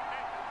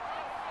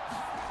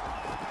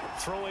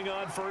 Throwing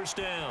on 1st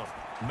down.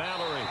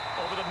 Mallory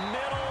over the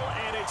middle,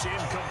 and it's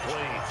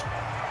incomplete.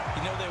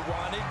 You know they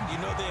wanted,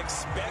 you know they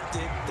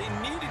expected. They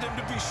needed him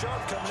to be sharp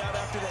coming out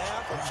after the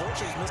half.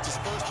 Unfortunately, he missed his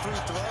first 3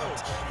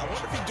 throws. I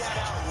wonder if he got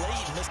out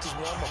late and missed his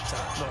warm-up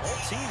time. The whole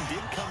team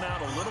did come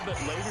out a little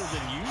bit later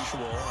than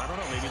usual. I don't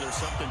know, maybe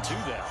there's something to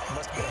that.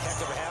 Must have been a heck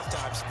of a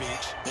halftime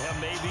speech. Yeah,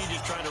 maybe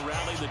just trying to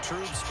rally the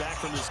troops back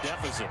from this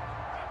deficit.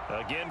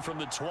 Again from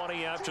the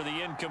 20 after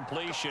the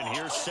incompletion.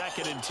 Here's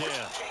 2nd and 10.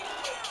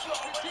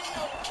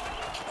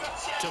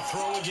 To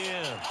throw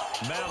again.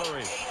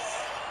 Mallory.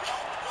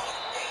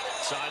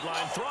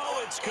 Sideline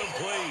throw, it's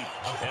complete.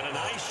 And a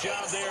nice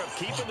job there of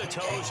keeping the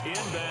toes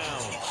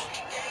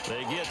inbounds.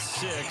 They get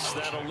 6.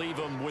 That'll leave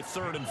them with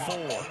 3rd and 4.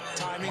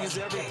 Timing is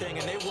everything,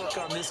 and they work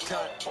on this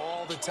cut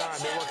all the time.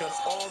 They work on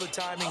all the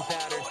timing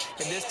patterns,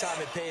 and this time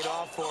it paid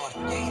off for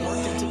them.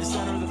 Worked into the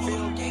center of the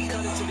field,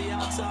 cut it to the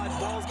outside,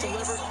 ball's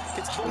delivered.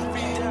 It's both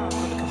feet down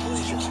for the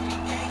completion.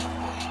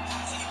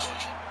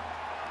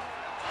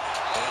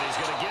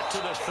 To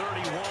the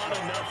 31,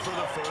 enough for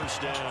the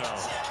 1st down.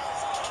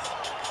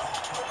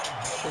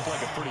 Looked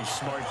like a pretty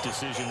smart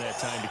decision that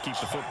time to keep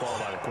the football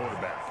by the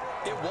quarterback.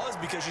 It was,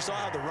 because you saw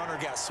how the runner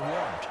got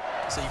swarmed.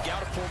 So you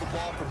got to pull the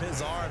ball from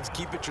his arms,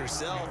 keep it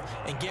yourself,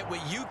 and get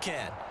what you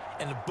can.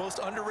 And the most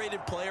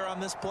underrated player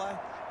on this play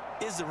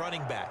is the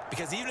running back.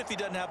 Because even if he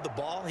doesn't have the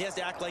ball, he has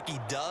to act like he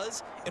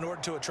does in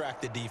order to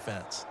attract the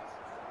defense.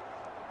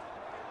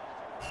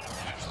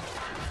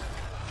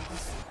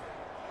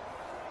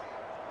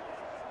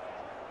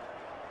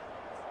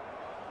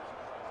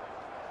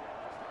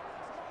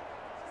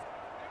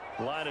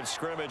 Line of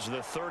scrimmage,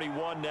 the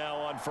 31 now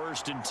on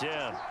 1st and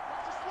 10.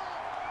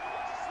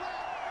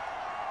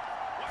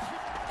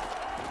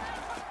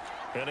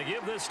 And to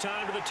give this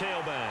time to the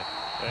tailback.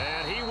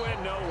 And he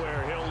went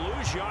nowhere. He'll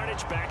lose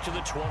yardage back to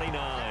the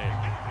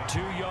 29. 2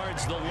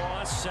 yards the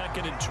loss,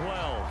 2nd and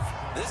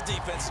 12. This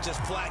defense is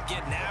just flat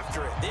getting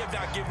after it. They have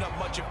not given up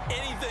much of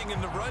anything in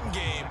the run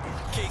game.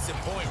 Case in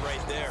point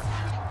right there.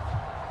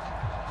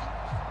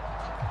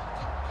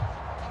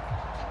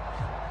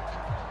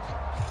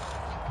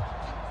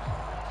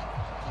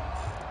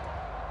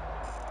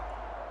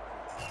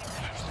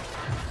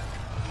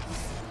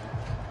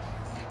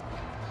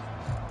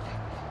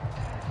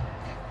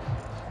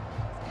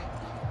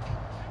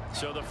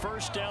 So the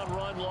 1st down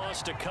run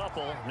lost a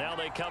couple. Now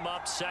they come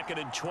up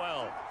 2nd and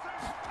 12.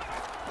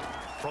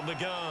 From the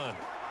gun,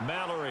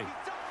 Mallory.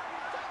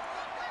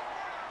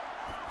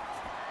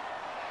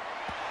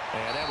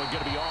 And that one's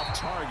going to be off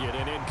target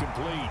and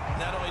incomplete.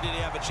 Not only did he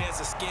have a chance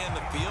to scan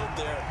the field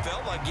there, it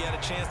felt like he had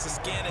a chance to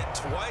scan it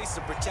twice.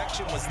 The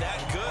protection was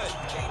that good.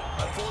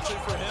 Unfortunately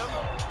for him,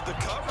 the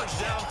coverage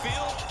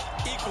downfield,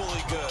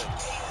 equally good.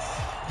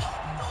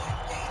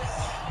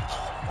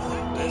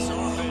 This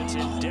offense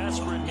in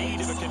desperate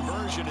need of a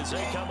conversion as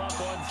they come up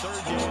on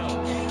 3rd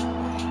down.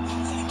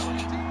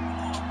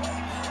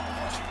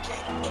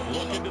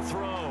 Looking to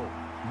throw.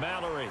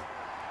 Mallory.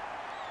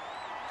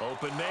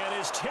 Open man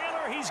is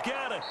Taylor. He's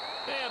got it.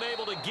 And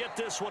able to get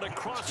this one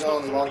across the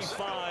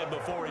 45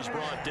 before he's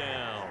brought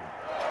down.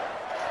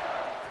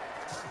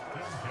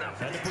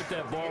 Had to put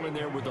that ball in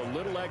there with a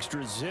little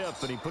extra zip,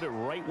 and he put it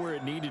right where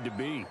it needed to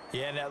be.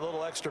 Yeah, and that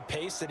little extra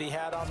pace that he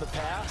had on the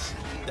pass,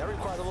 that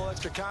required a little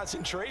extra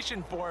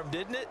concentration for him,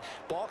 didn't it?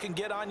 Ball can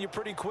get on you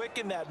pretty quick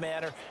in that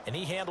manner, and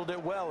he handled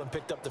it well and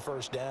picked up the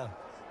 1st down.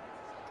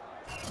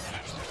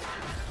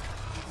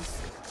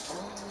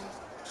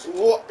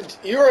 What?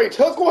 You already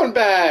took one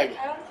bag.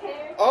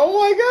 Oh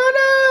my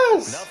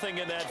goodness! Nothing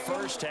in that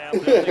 1st half,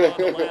 nothing on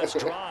the last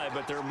drive,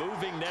 but they're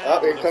moving now.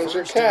 Oh, here comes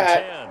your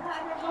cat.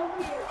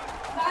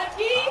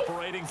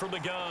 Operating from the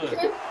gun.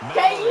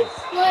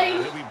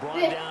 Mallory. He'll be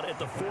brought down at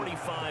the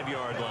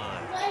 45-yard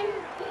line.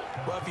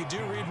 Well, if you do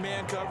read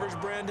man coverage,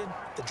 Brandon,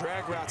 the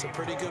drag route's a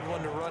pretty good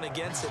one to run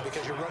against it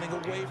because you're running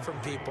away from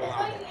people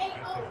out there.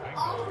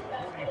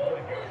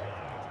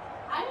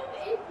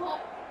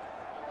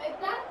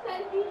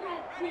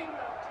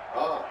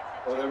 Oh,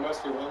 well, there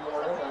must be one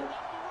more in there.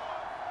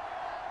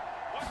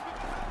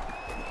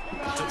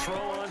 To throw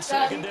on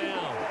second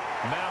down.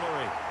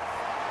 Mallory.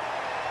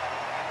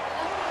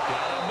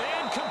 Got a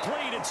man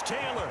complete. It's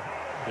Taylor.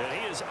 And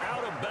he is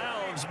out of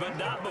bounds, but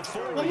not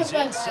before he's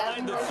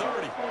inside the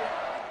 30.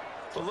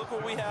 Well, look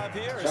what we have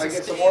here. Should I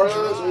get some more of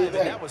those? What do you And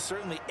think? that was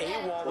certainly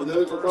AWOL in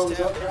the first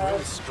half. They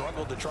really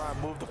struggled to try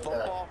and move the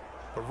football.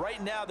 But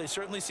right now, they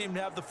certainly seem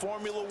to have the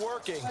formula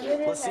working.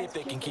 Let's see if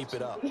they can keep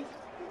it up.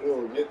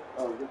 We'll get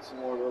some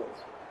more of those.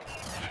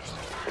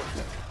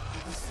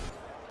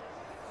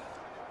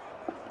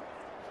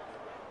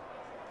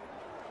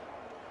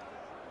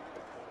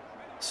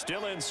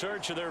 Still in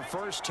search of their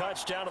first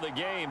touchdown of the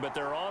game, but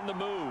they're on the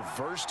move.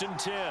 1st and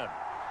 10.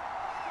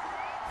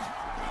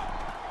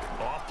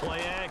 Off play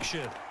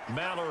action.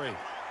 Mallory.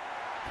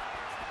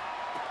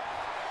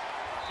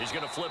 He's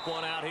going to flip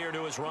one out here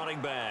to his running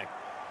back.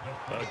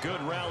 A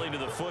good rally to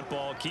the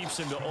football keeps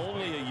him to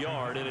only a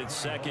yard, and it's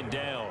 2nd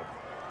down.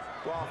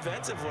 Well,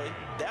 offensively,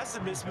 that's the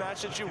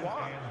mismatch that you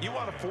want. You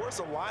want to force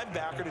a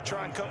linebacker to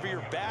try and cover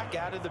your back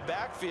out of the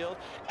backfield,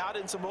 out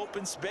in some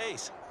open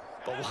space.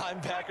 But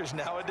linebackers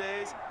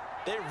nowadays,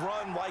 they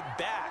run like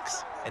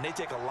backs, and they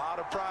take a lot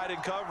of pride in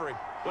covering.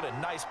 What a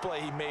nice play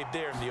he made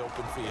there in the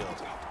open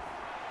field.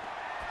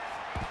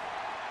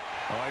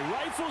 Oh, he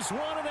rifles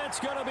one, and that's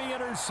going to be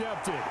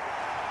intercepted.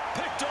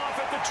 Picked off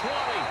at the 20,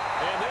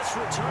 and this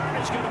return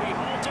is going to be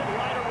halted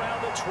right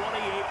around the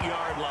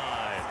 28-yard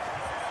line.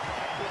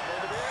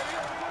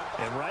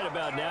 And right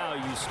about now,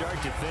 you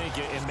start to think,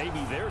 and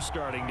maybe they're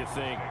starting to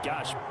think,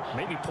 gosh,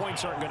 maybe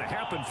points aren't going to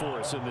happen for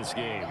us in this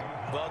game.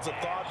 Well, it's a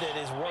thought that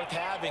is worth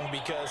having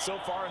because so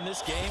far in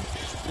this game,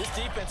 this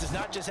defense has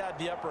not just had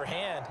the upper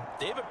hand.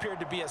 They've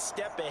appeared to be a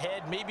step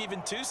ahead, maybe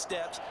even 2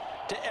 steps,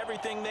 to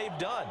everything they've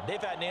done.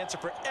 They've had an answer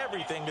for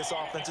everything this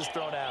offense has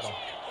thrown at them.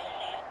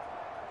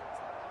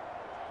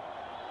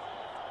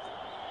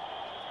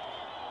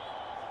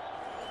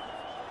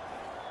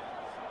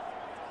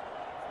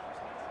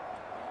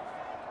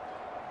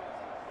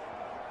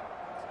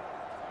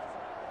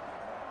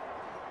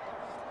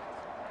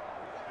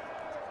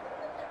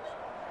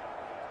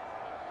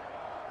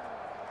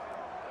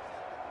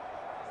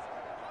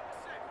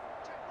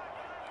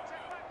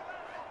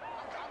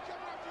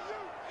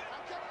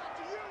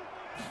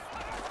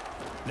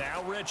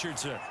 Now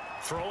Richardson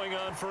throwing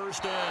on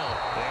 1st down.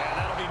 And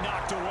that'll be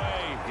knocked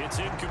away. It's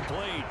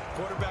incomplete.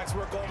 Quarterbacks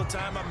work all the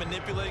time on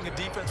manipulating a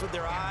defense with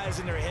their eyes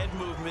and their head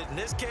movement. In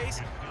this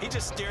case, he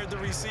just stared the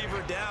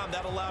receiver down.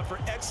 That allowed for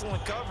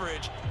excellent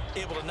coverage,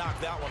 able to knock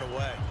that one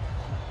away.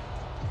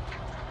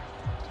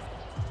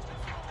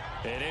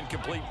 An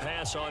incomplete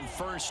pass on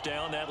 1st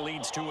down. That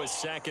leads to a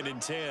 2nd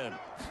and 10.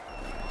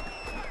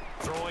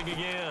 Throwing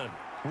again.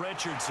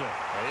 Richardson.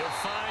 He'll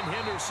find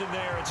Henderson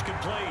there. It's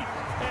complete.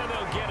 And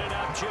they'll get it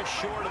out just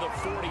short of the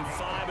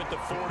 45 at the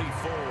 44.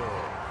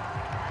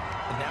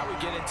 And now we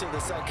get into the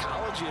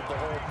psychology of the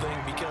whole thing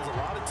because a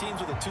lot of teams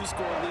with a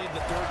 2-score lead in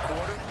the 3rd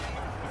quarter,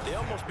 they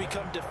almost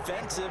become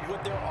defensive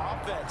with their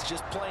offense,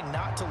 just playing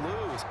not to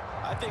lose.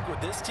 I think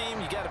with this team,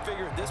 you got to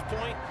figure at this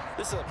point,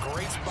 this is a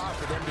great spot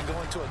for them to go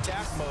into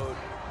attack mode,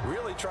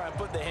 really try and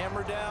put the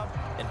hammer down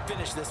and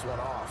finish this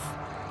one off.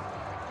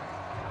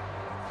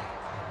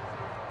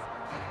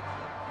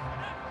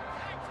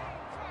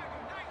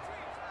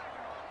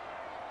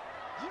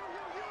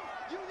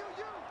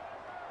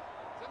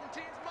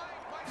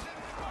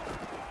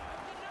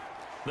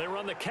 They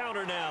run the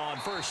counter now on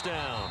 1st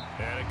down.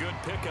 And a good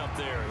pickup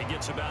there. He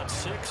gets about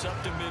 6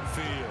 up to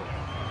midfield.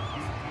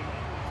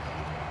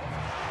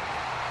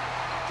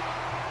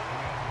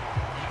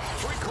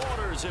 Three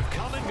quarters have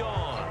come and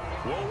gone.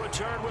 We'll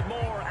return with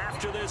more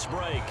after this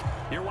break.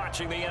 You're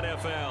watching the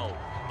NFL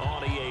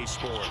on EA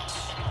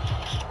Sports.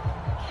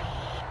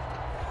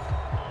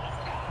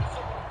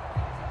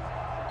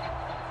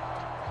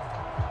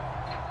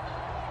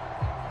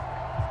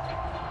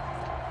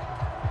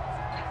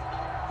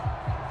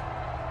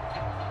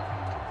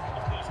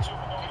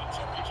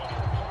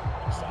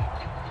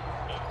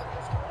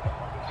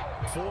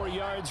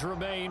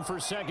 Remain for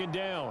 2nd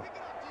down.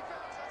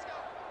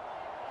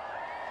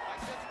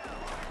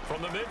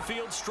 From the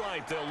midfield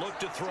stripe, they'll look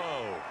to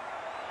throw.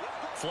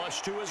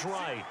 Flush to his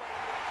right.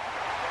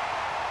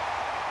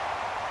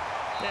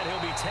 And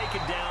he'll be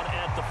taken down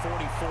at the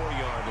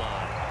 44-yard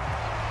line.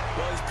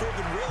 Well, he's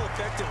proven real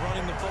effective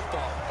running the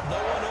football. No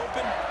one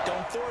open,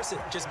 don't force it.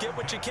 Just get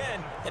what you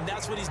can, and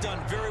that's what he's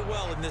done very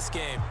well in this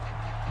game.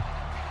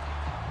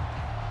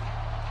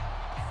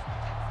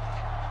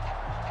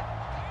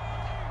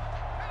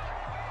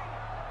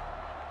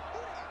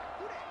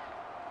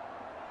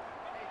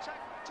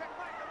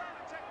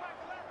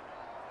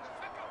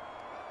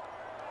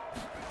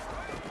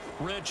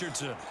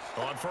 Richardson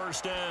on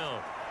 1st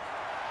down.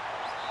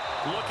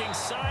 Looking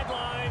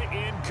sideline,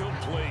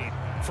 incomplete.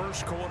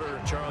 First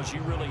quarter, Charles, you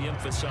really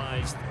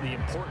emphasized the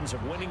importance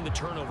of winning the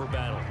turnover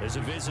battle as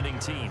a visiting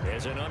team,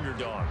 as an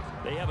underdog.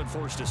 They haven't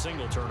forced a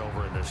single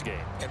turnover in this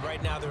game. And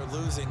right now they're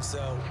losing,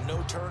 so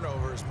no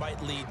turnovers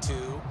might lead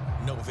to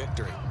no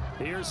victory.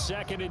 Here's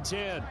 2nd and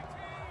 10.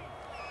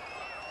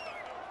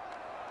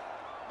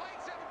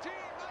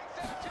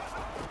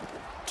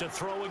 To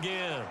throw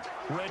again,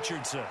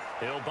 Richardson.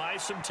 He'll buy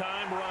some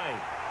time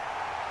right.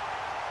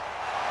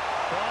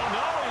 Oh,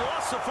 no, he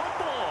lost the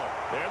football.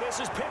 There, this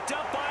is picked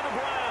up by the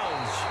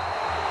Browns.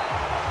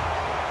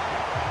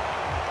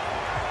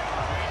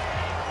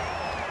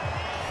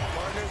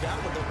 Partner,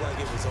 that would look like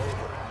it was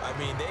over. I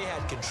mean, they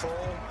had control,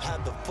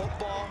 had the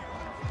football,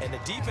 and the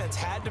defense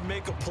had to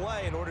make a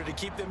play in order to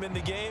keep them in the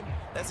game.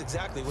 That's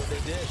exactly what they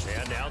did.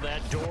 And now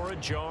that door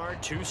ajar,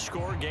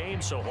 2-score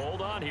game, so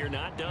hold on here,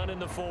 not done in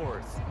the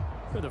 4th.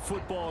 The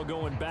football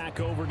going back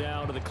over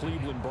now to the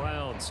Cleveland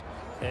Browns.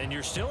 And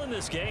you're still in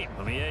this game.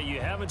 I mean, yeah, you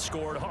haven't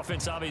scored.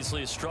 Offense obviously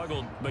has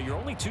struggled, but you're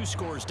only 2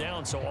 scores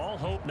down, so all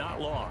hope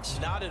not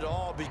lost. Not at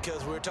all,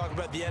 because we're talking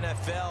about the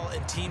NFL,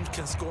 and teams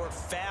can score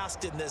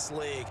fast in this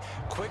league.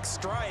 Quick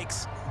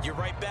strikes, you're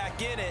right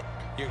back in it.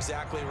 You're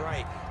exactly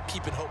right.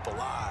 Keeping hope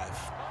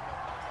alive.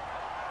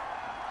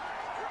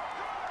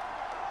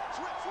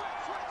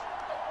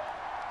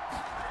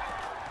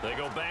 They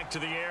go back to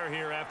the air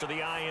here after the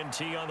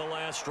INT on the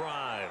last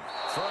drive.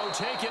 Throw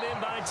taken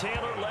in by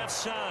Taylor, left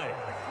side.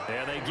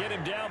 And they get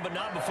him down, but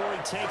not before he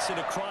takes it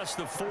across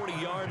the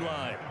 40-yard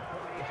line.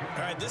 All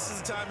right, this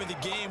is the time of the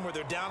game where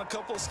they're down a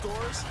couple of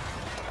scores,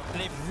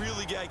 and they've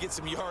really got to get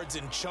some yards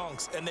in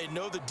chunks, and they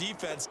know the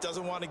defense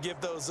doesn't want to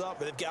give those up,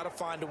 but they've got to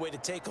find a way to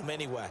take them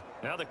anyway.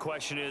 Now the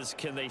question is,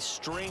 can they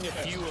string a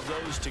few of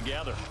those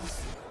together?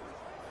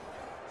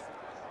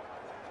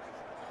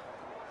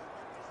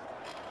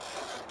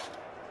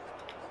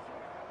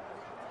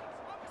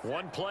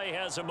 One play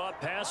has him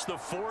up past the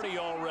 40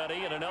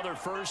 already, and another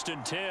 1st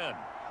and 10.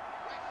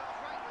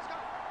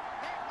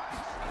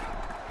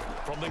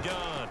 From the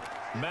gun,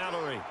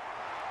 Mallory.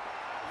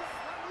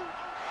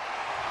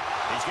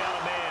 He's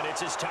got a man.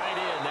 It's his tight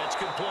end. That's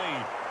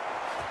complete.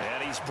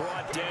 And he's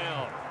brought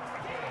down.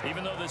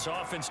 Even though this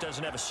offense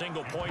doesn't have a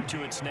single point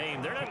to its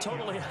name, they're not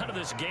totally out of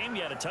this game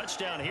yet. A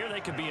touchdown here, they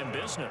could be in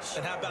business.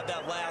 And how about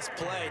that last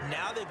play?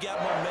 Now they've got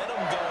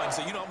momentum going,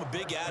 so you know I'm a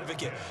big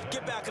advocate.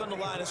 Get back on the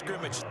line of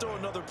scrimmage. Throw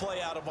another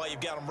play at them while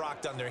you've got them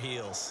rocked on their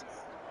heels.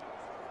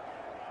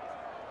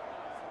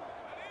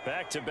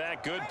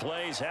 Back-to-back good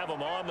plays have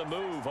them on the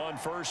move on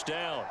 1st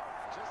down.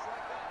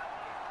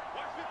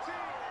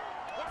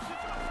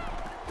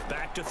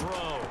 Back to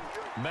throw.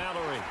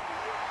 Mallory.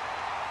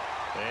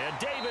 And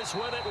Davis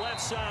with it left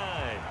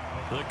side.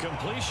 The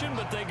completion,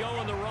 but they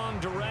go in the wrong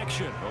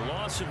direction. A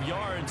loss of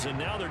yards, and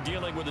now they're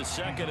dealing with a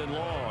 2nd and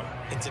long.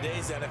 In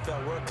today's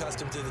NFL, we're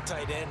accustomed to the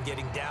tight end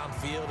getting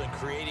downfield and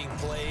creating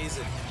plays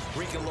and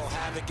wreaking a little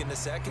havoc in the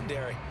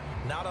secondary.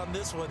 Not on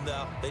this one,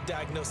 though. They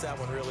diagnosed that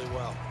one really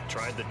well.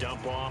 Tried the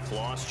dump off,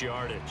 lost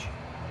yardage.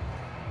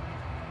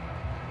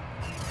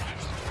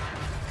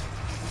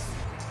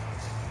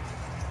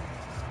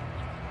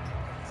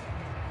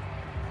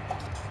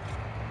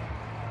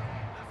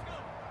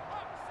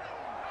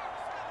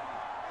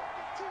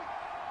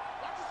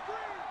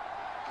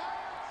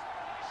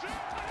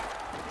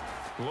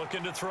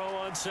 Looking to throw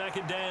on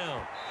 2nd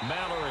down.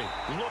 Mallory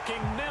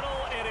looking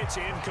middle, and it's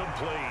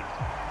incomplete.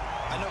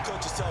 I know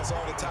coaches tell us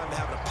all the time that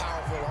having a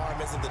powerful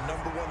arm isn't the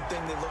 #1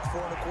 thing they look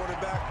for in a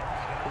quarterback.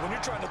 But when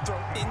you're trying to throw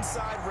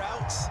inside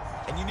routes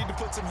and you need to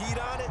put some heat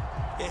on it,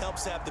 it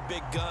helps have the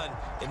big gun.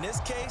 In this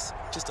case,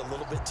 just a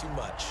little bit too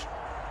much.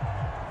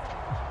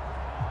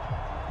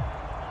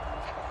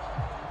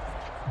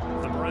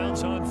 The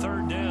Browns on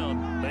 3rd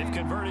down. They've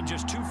converted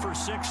just 2 for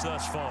 6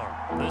 thus far.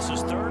 This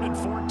is 3rd and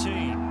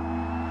 14.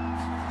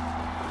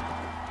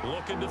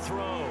 Looking to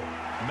throw.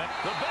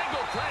 The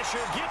Bengal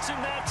pressure gets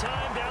him that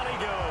time. Down he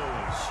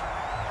goes.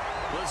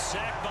 The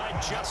sack by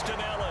Justin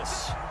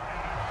Ellis.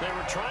 They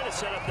were trying to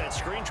set up that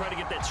screen, trying to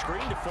get that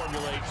screen to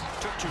formulate.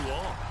 Took too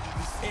long.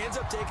 He ends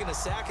up taking a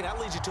sack, and that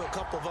leads you to a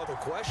couple of other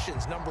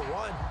questions. Number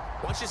one,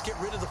 why don't you just get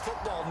rid of the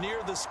football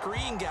near the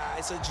screen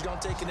guy so that you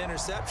don't take an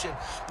interception?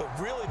 But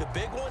really, the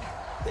big one,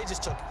 they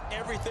just took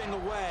everything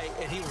away,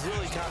 and he was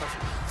really kind of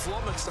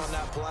flummoxed on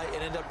that play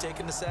and ended up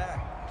taking the sack.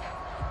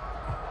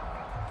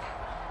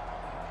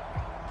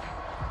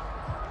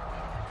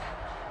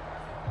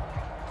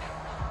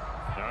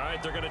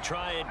 They're going to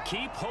try and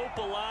keep hope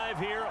alive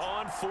here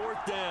on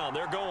 4th down.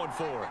 They're going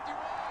for it.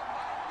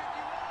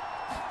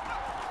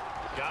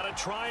 Got to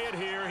try it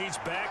here. He's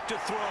back to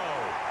throw.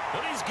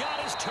 But he's got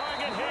his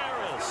target,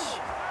 Harris.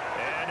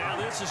 And now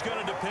this is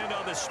going to depend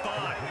on the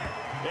spot.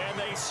 And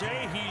they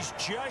say he's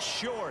just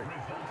short.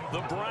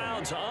 The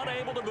Browns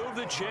unable to move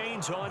the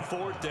chains on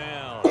 4th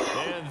down.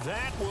 And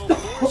that will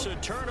force a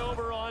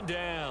turnover on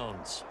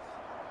downs.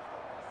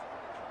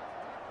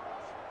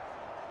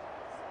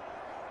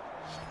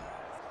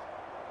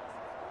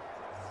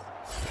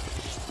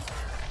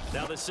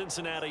 Now the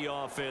Cincinnati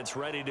offense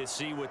ready to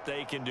see what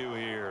they can do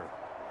here.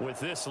 With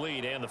this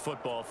lead and the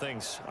football,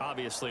 things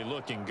obviously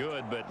looking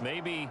good, but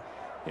maybe,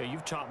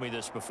 you've taught me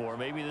this before,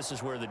 maybe this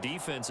is where the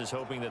defense is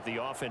hoping that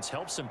the offense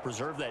helps them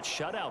preserve that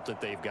shutout that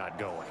they've got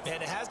going.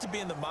 And it has to be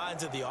in the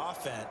minds of the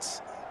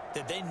offense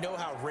that they know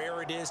how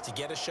rare it is to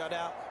get a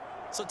shutout.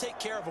 So take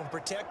care of them,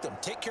 protect them,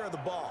 take care of the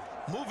ball,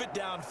 move it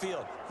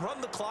downfield, run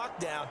the clock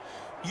down.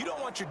 You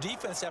don't want your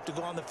defense to have to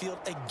go on the field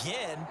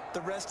again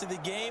the rest of the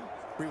game.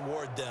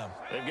 Reward them.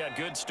 They've got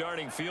good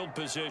starting field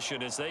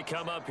position as they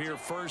come up here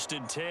 1st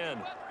and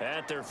 10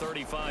 at their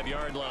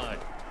 35-yard line.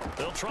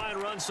 They'll try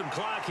and run some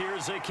clock here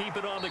as they keep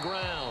it on the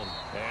ground.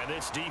 And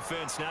this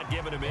defense not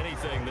giving them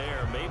anything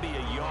there. Maybe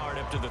a yard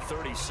up to the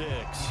 36.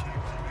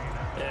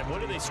 And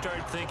when do they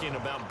start thinking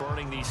about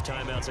burning these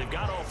timeouts? They've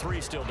got all three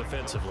still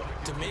defensively.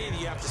 To me,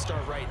 you have to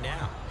start right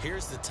now.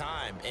 Here's the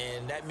time,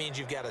 and that means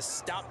you've got to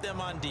stop them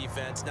on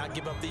defense, not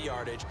give up the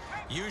yardage,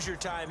 use your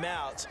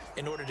timeouts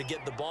in order to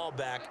get the ball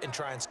back and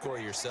try and score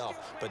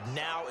yourself. But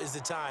now is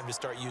the time to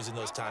start using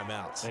those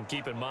timeouts. And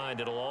keep in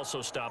mind, it'll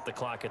also stop the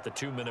clock at the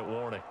 2-minute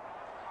warning.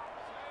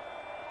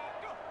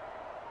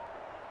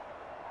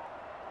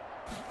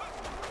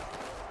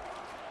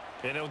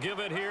 And he'll give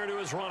it here to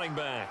his running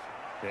back.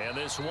 And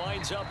this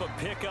winds up a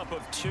pickup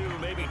of 2,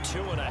 maybe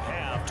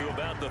 2.5 to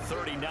about the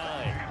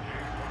 39.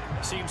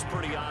 Seems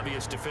pretty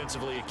obvious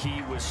defensively a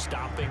key was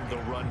stopping the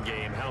run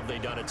game. How have they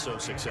done it so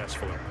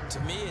successfully? To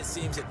me, it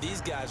seems that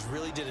these guys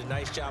really did a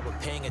nice job of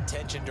paying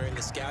attention during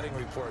the scouting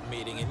report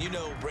meeting. And you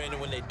know, Brandon,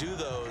 when they do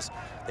those,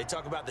 they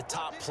talk about the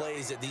top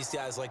plays that these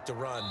guys like to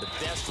run.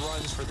 The best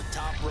runs for the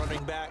top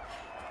running back,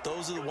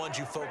 those are the ones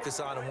you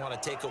focus on and want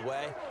to take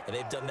away. And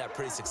they've done that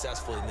pretty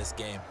successfully in this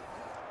game.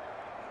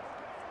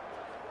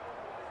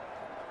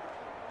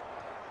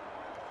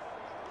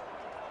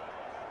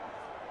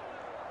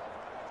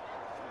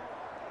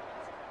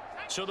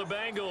 So the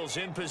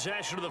Bengals in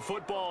possession of the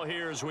football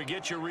here as we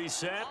get you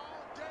reset.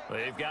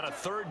 They've got a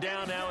 3rd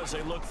down now as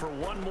they look for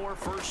one more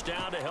 1st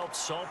down to help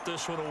salt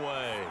this one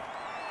away.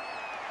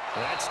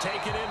 That's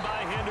taken in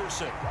by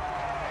Henderson.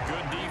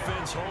 Good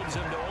defense holds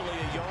him to only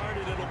a yard,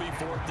 and it'll be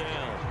 4th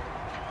down.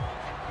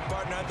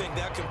 Partner, I think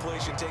that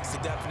completion takes the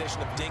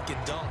definition of dink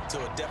and dunk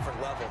to a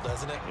different level,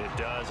 doesn't it? It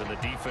does, and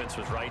the defense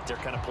was right there,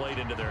 kind of played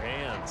into their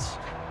hands.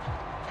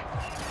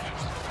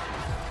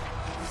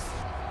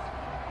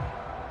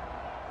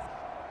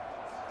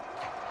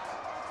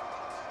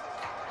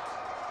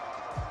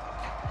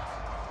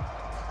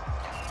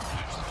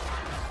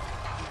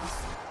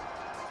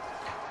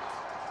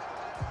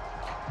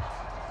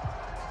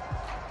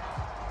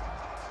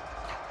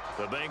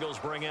 The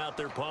Bengals bring out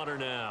their punter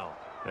now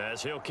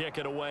as he'll kick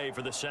it away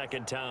for the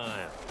 2nd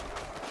time.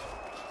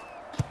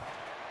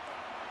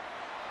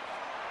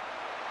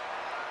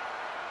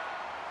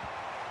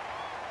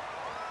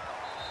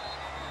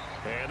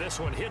 And this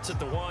one hits at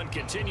the 1,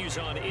 continues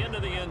on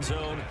into the end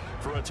zone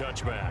for a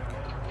touchback.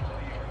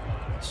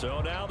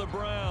 So now the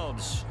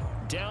Browns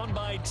down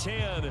by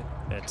 10.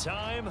 At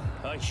time,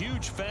 a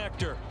huge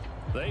factor.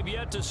 They've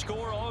yet to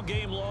score all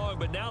game long,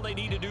 but now they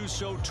need to do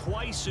so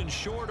twice in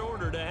short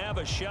order to have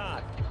a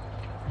shot.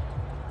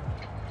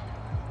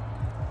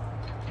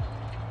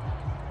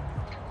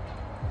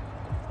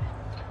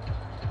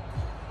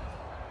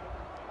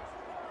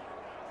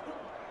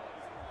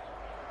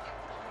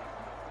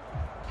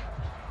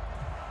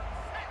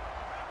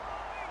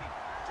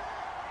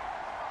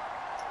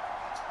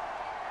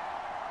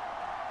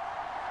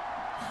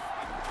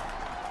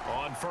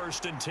 On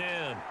 1st and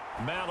 10,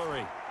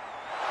 Mallory.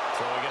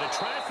 So we get a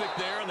traffic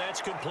there, and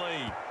that's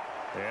complete.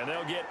 And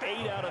they'll get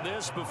 8 out of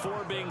this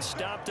before being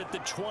stopped at the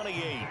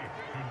 28.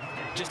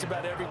 Just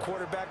about every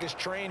quarterback is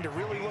trained to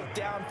really look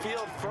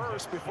downfield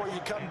first before you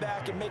come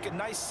back and make a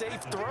nice,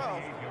 safe throw.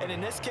 And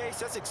in this case,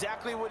 that's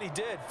exactly what he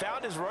did.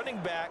 Found his running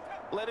back,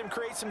 let him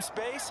create some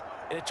space,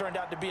 and it turned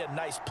out to be a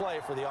nice play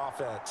for the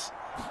offense.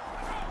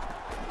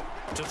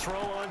 To throw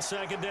on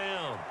 2nd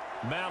down,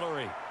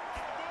 Mallory.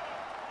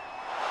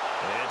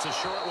 It's a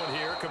short one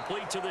here,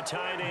 complete to the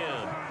tight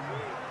end.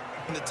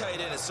 And the tight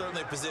end is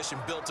certainly a position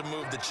built to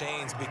move the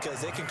chains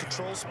because they can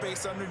control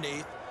space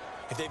underneath.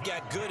 If they've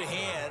got good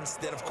hands,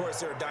 then of course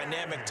they're a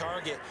dynamic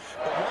target.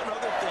 But one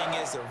other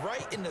thing is they're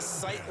right in the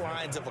sight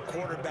lines of a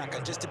quarterback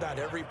on just about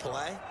every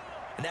play.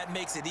 And that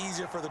makes it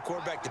easier for the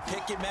quarterback to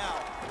pick him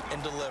out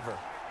and deliver.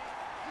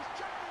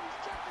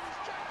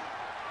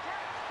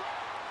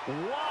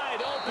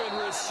 Wide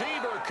open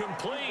receiver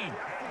complete.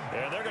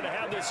 And they're going to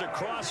have this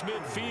across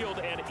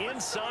midfield and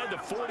inside the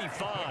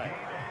 45.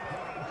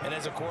 And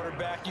as a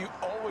quarterback, you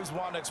always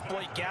want to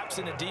exploit gaps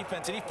in the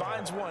defense, and he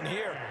finds one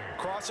here.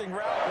 Crossing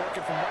route,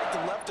 working from right to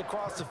left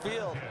across the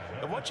field.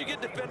 And once you get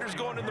defenders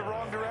going in the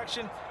wrong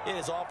direction, it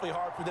is awfully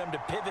hard for them to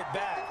pivot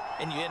back,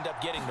 and you end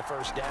up getting the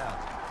 1st down.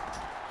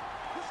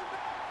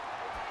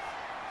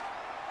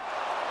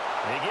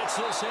 He gets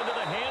this into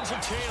the hands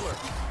of Taylor.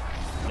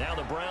 Now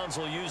the Browns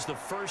will use the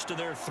 1st of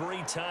their 3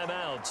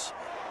 timeouts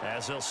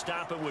as they'll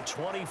stop it with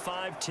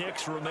 25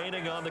 ticks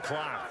remaining on the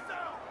clock.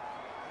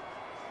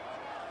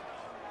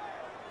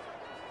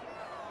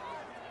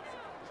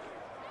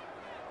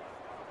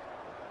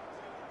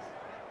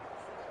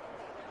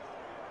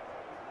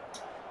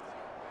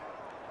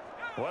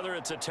 Whether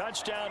it's a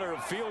touchdown or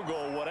a field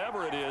goal,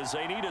 whatever it is,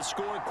 they need to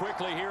score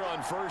quickly here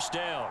on first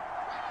down.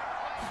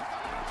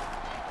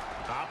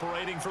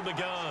 Operating from the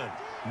gun,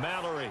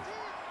 Mallory.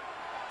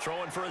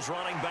 Throwing for his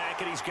running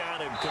back, and he's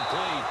got him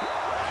complete.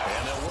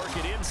 And they'll work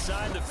it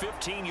inside the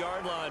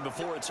 15-yard line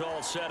before it's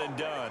all said and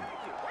done.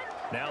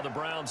 Now the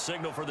Browns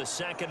signal for the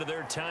second of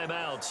their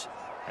timeouts,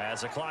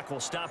 as the clock will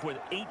stop with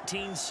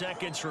 18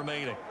 seconds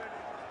remaining.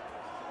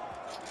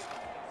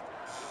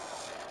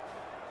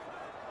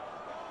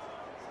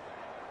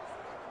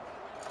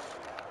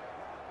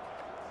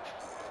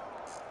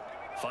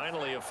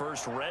 Finally, a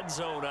first red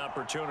zone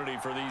opportunity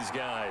for these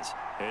guys.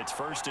 It's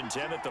 1st and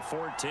 10 at the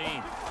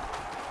 14.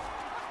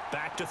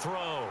 Back to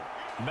throw.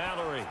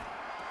 Mallory.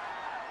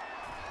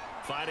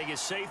 Finding his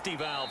safety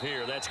valve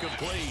here. That's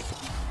complete.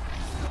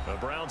 The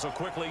Browns will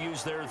quickly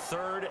use their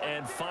third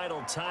and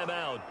final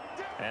timeout,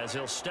 as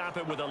he'll stop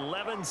it with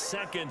 11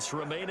 seconds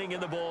remaining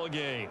in the ball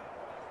game.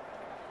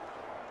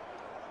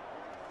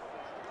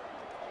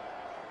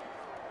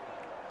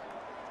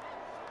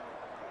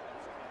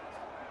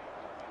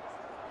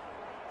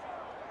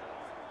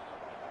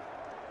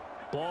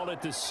 Ball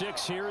at the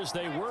 6 here as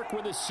they work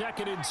with a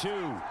 2nd and 2.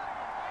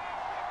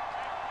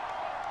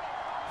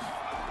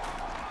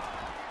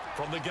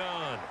 From the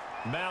gun,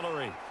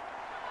 Mallory.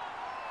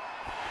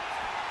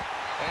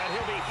 And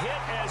he'll be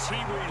hit as he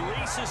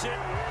releases it,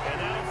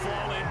 and that'll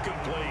fall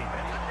incomplete.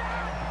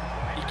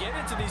 You get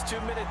into these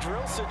 2-minute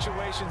drill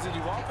situations, and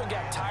you've often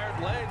got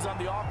tired legs on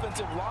the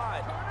offensive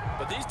line.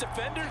 But these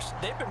defenders,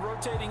 they've been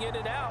rotating in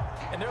and out,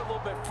 and they're a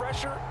little bit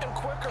fresher and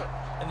quicker.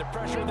 And the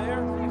pressure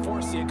there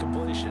forced the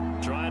incompletion.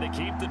 Trying to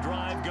keep the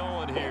drive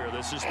going here.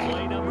 This is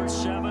play number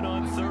 7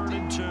 on 3rd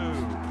and 2.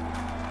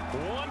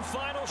 One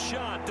final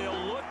shot. They'll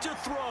look to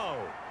throw.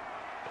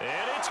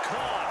 And it's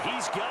caught.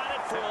 He's got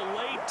it for a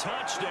late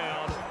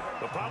touchdown,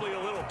 but probably a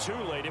little too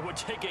late. It would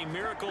take a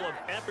miracle of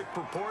epic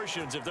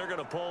proportions if they're going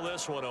to pull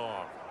this one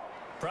off.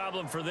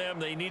 Problem for them,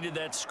 they needed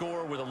that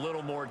score with a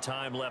little more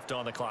time left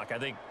on the clock. I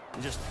think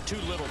just too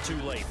little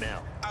too late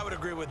now. I would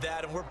agree with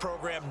that, and we're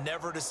programmed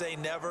never to say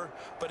never.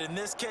 But in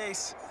this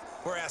case,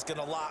 we're asking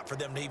a lot for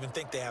them to even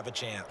think they have a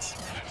chance.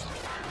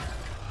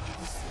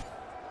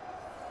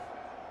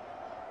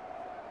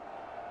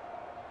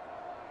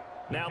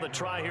 Now the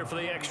try here for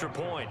the extra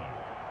point.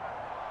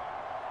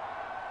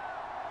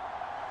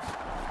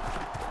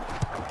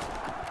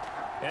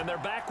 And they're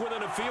back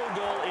within a field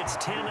goal. It's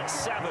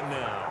 10-7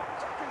 now.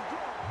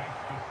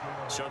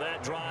 So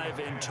that drive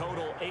in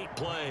total 8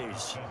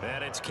 plays.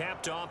 And it's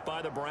capped off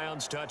by the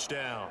Browns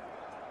touchdown.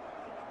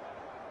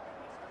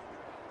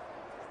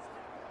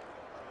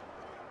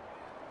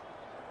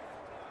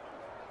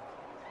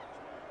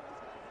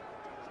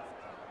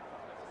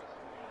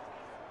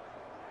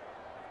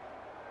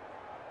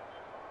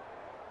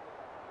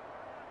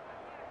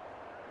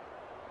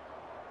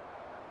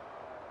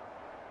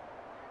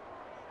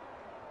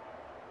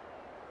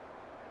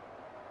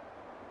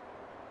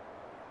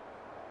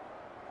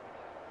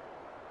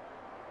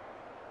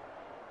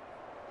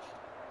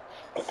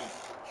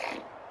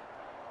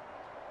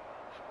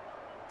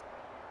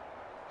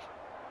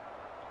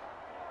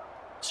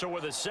 So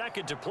with a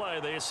second to play,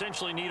 they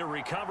essentially need a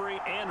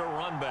recovery and a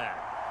run back.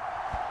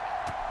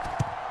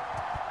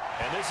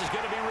 And this is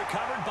going to be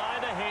recovered by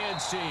the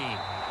hands team.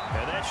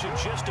 And that should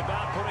just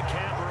about put a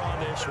capper on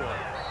this one.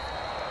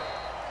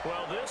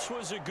 Well, this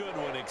was a good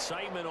one.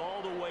 Excitement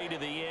all the way to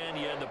the end.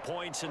 You had the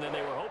points, and then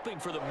they were hoping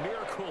for the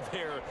miracle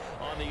there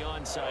on the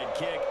onside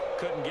kick.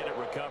 Couldn't get it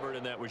recovered,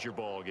 and that was your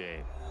ball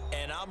game.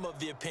 And I'm of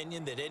the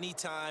opinion that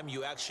anytime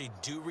you actually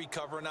do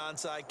recover an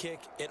onside kick,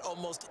 it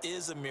almost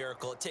is a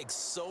miracle. It takes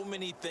so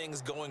many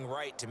things going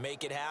right to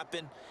make it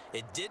happen.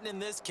 It didn't in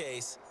this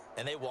case,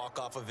 and they walk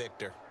off a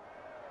victor.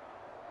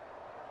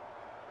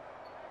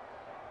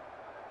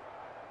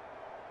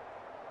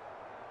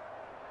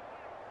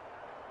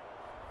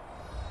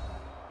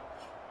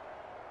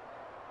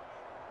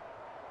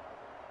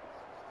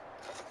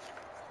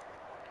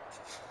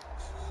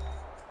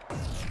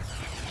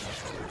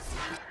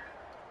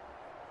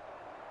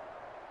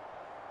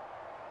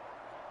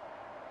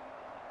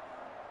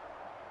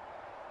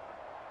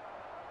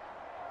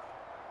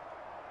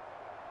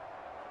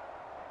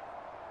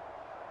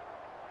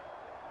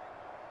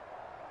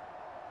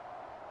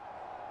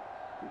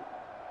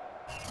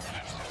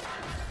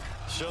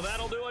 So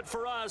that'll do it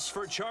for us.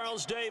 For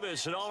Charles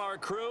Davis and all our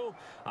crew,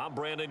 I'm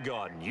Brandon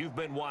Gaudin. You've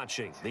been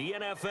watching the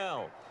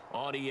NFL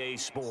on EA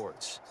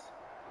Sports.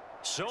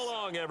 So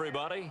long,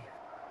 everybody.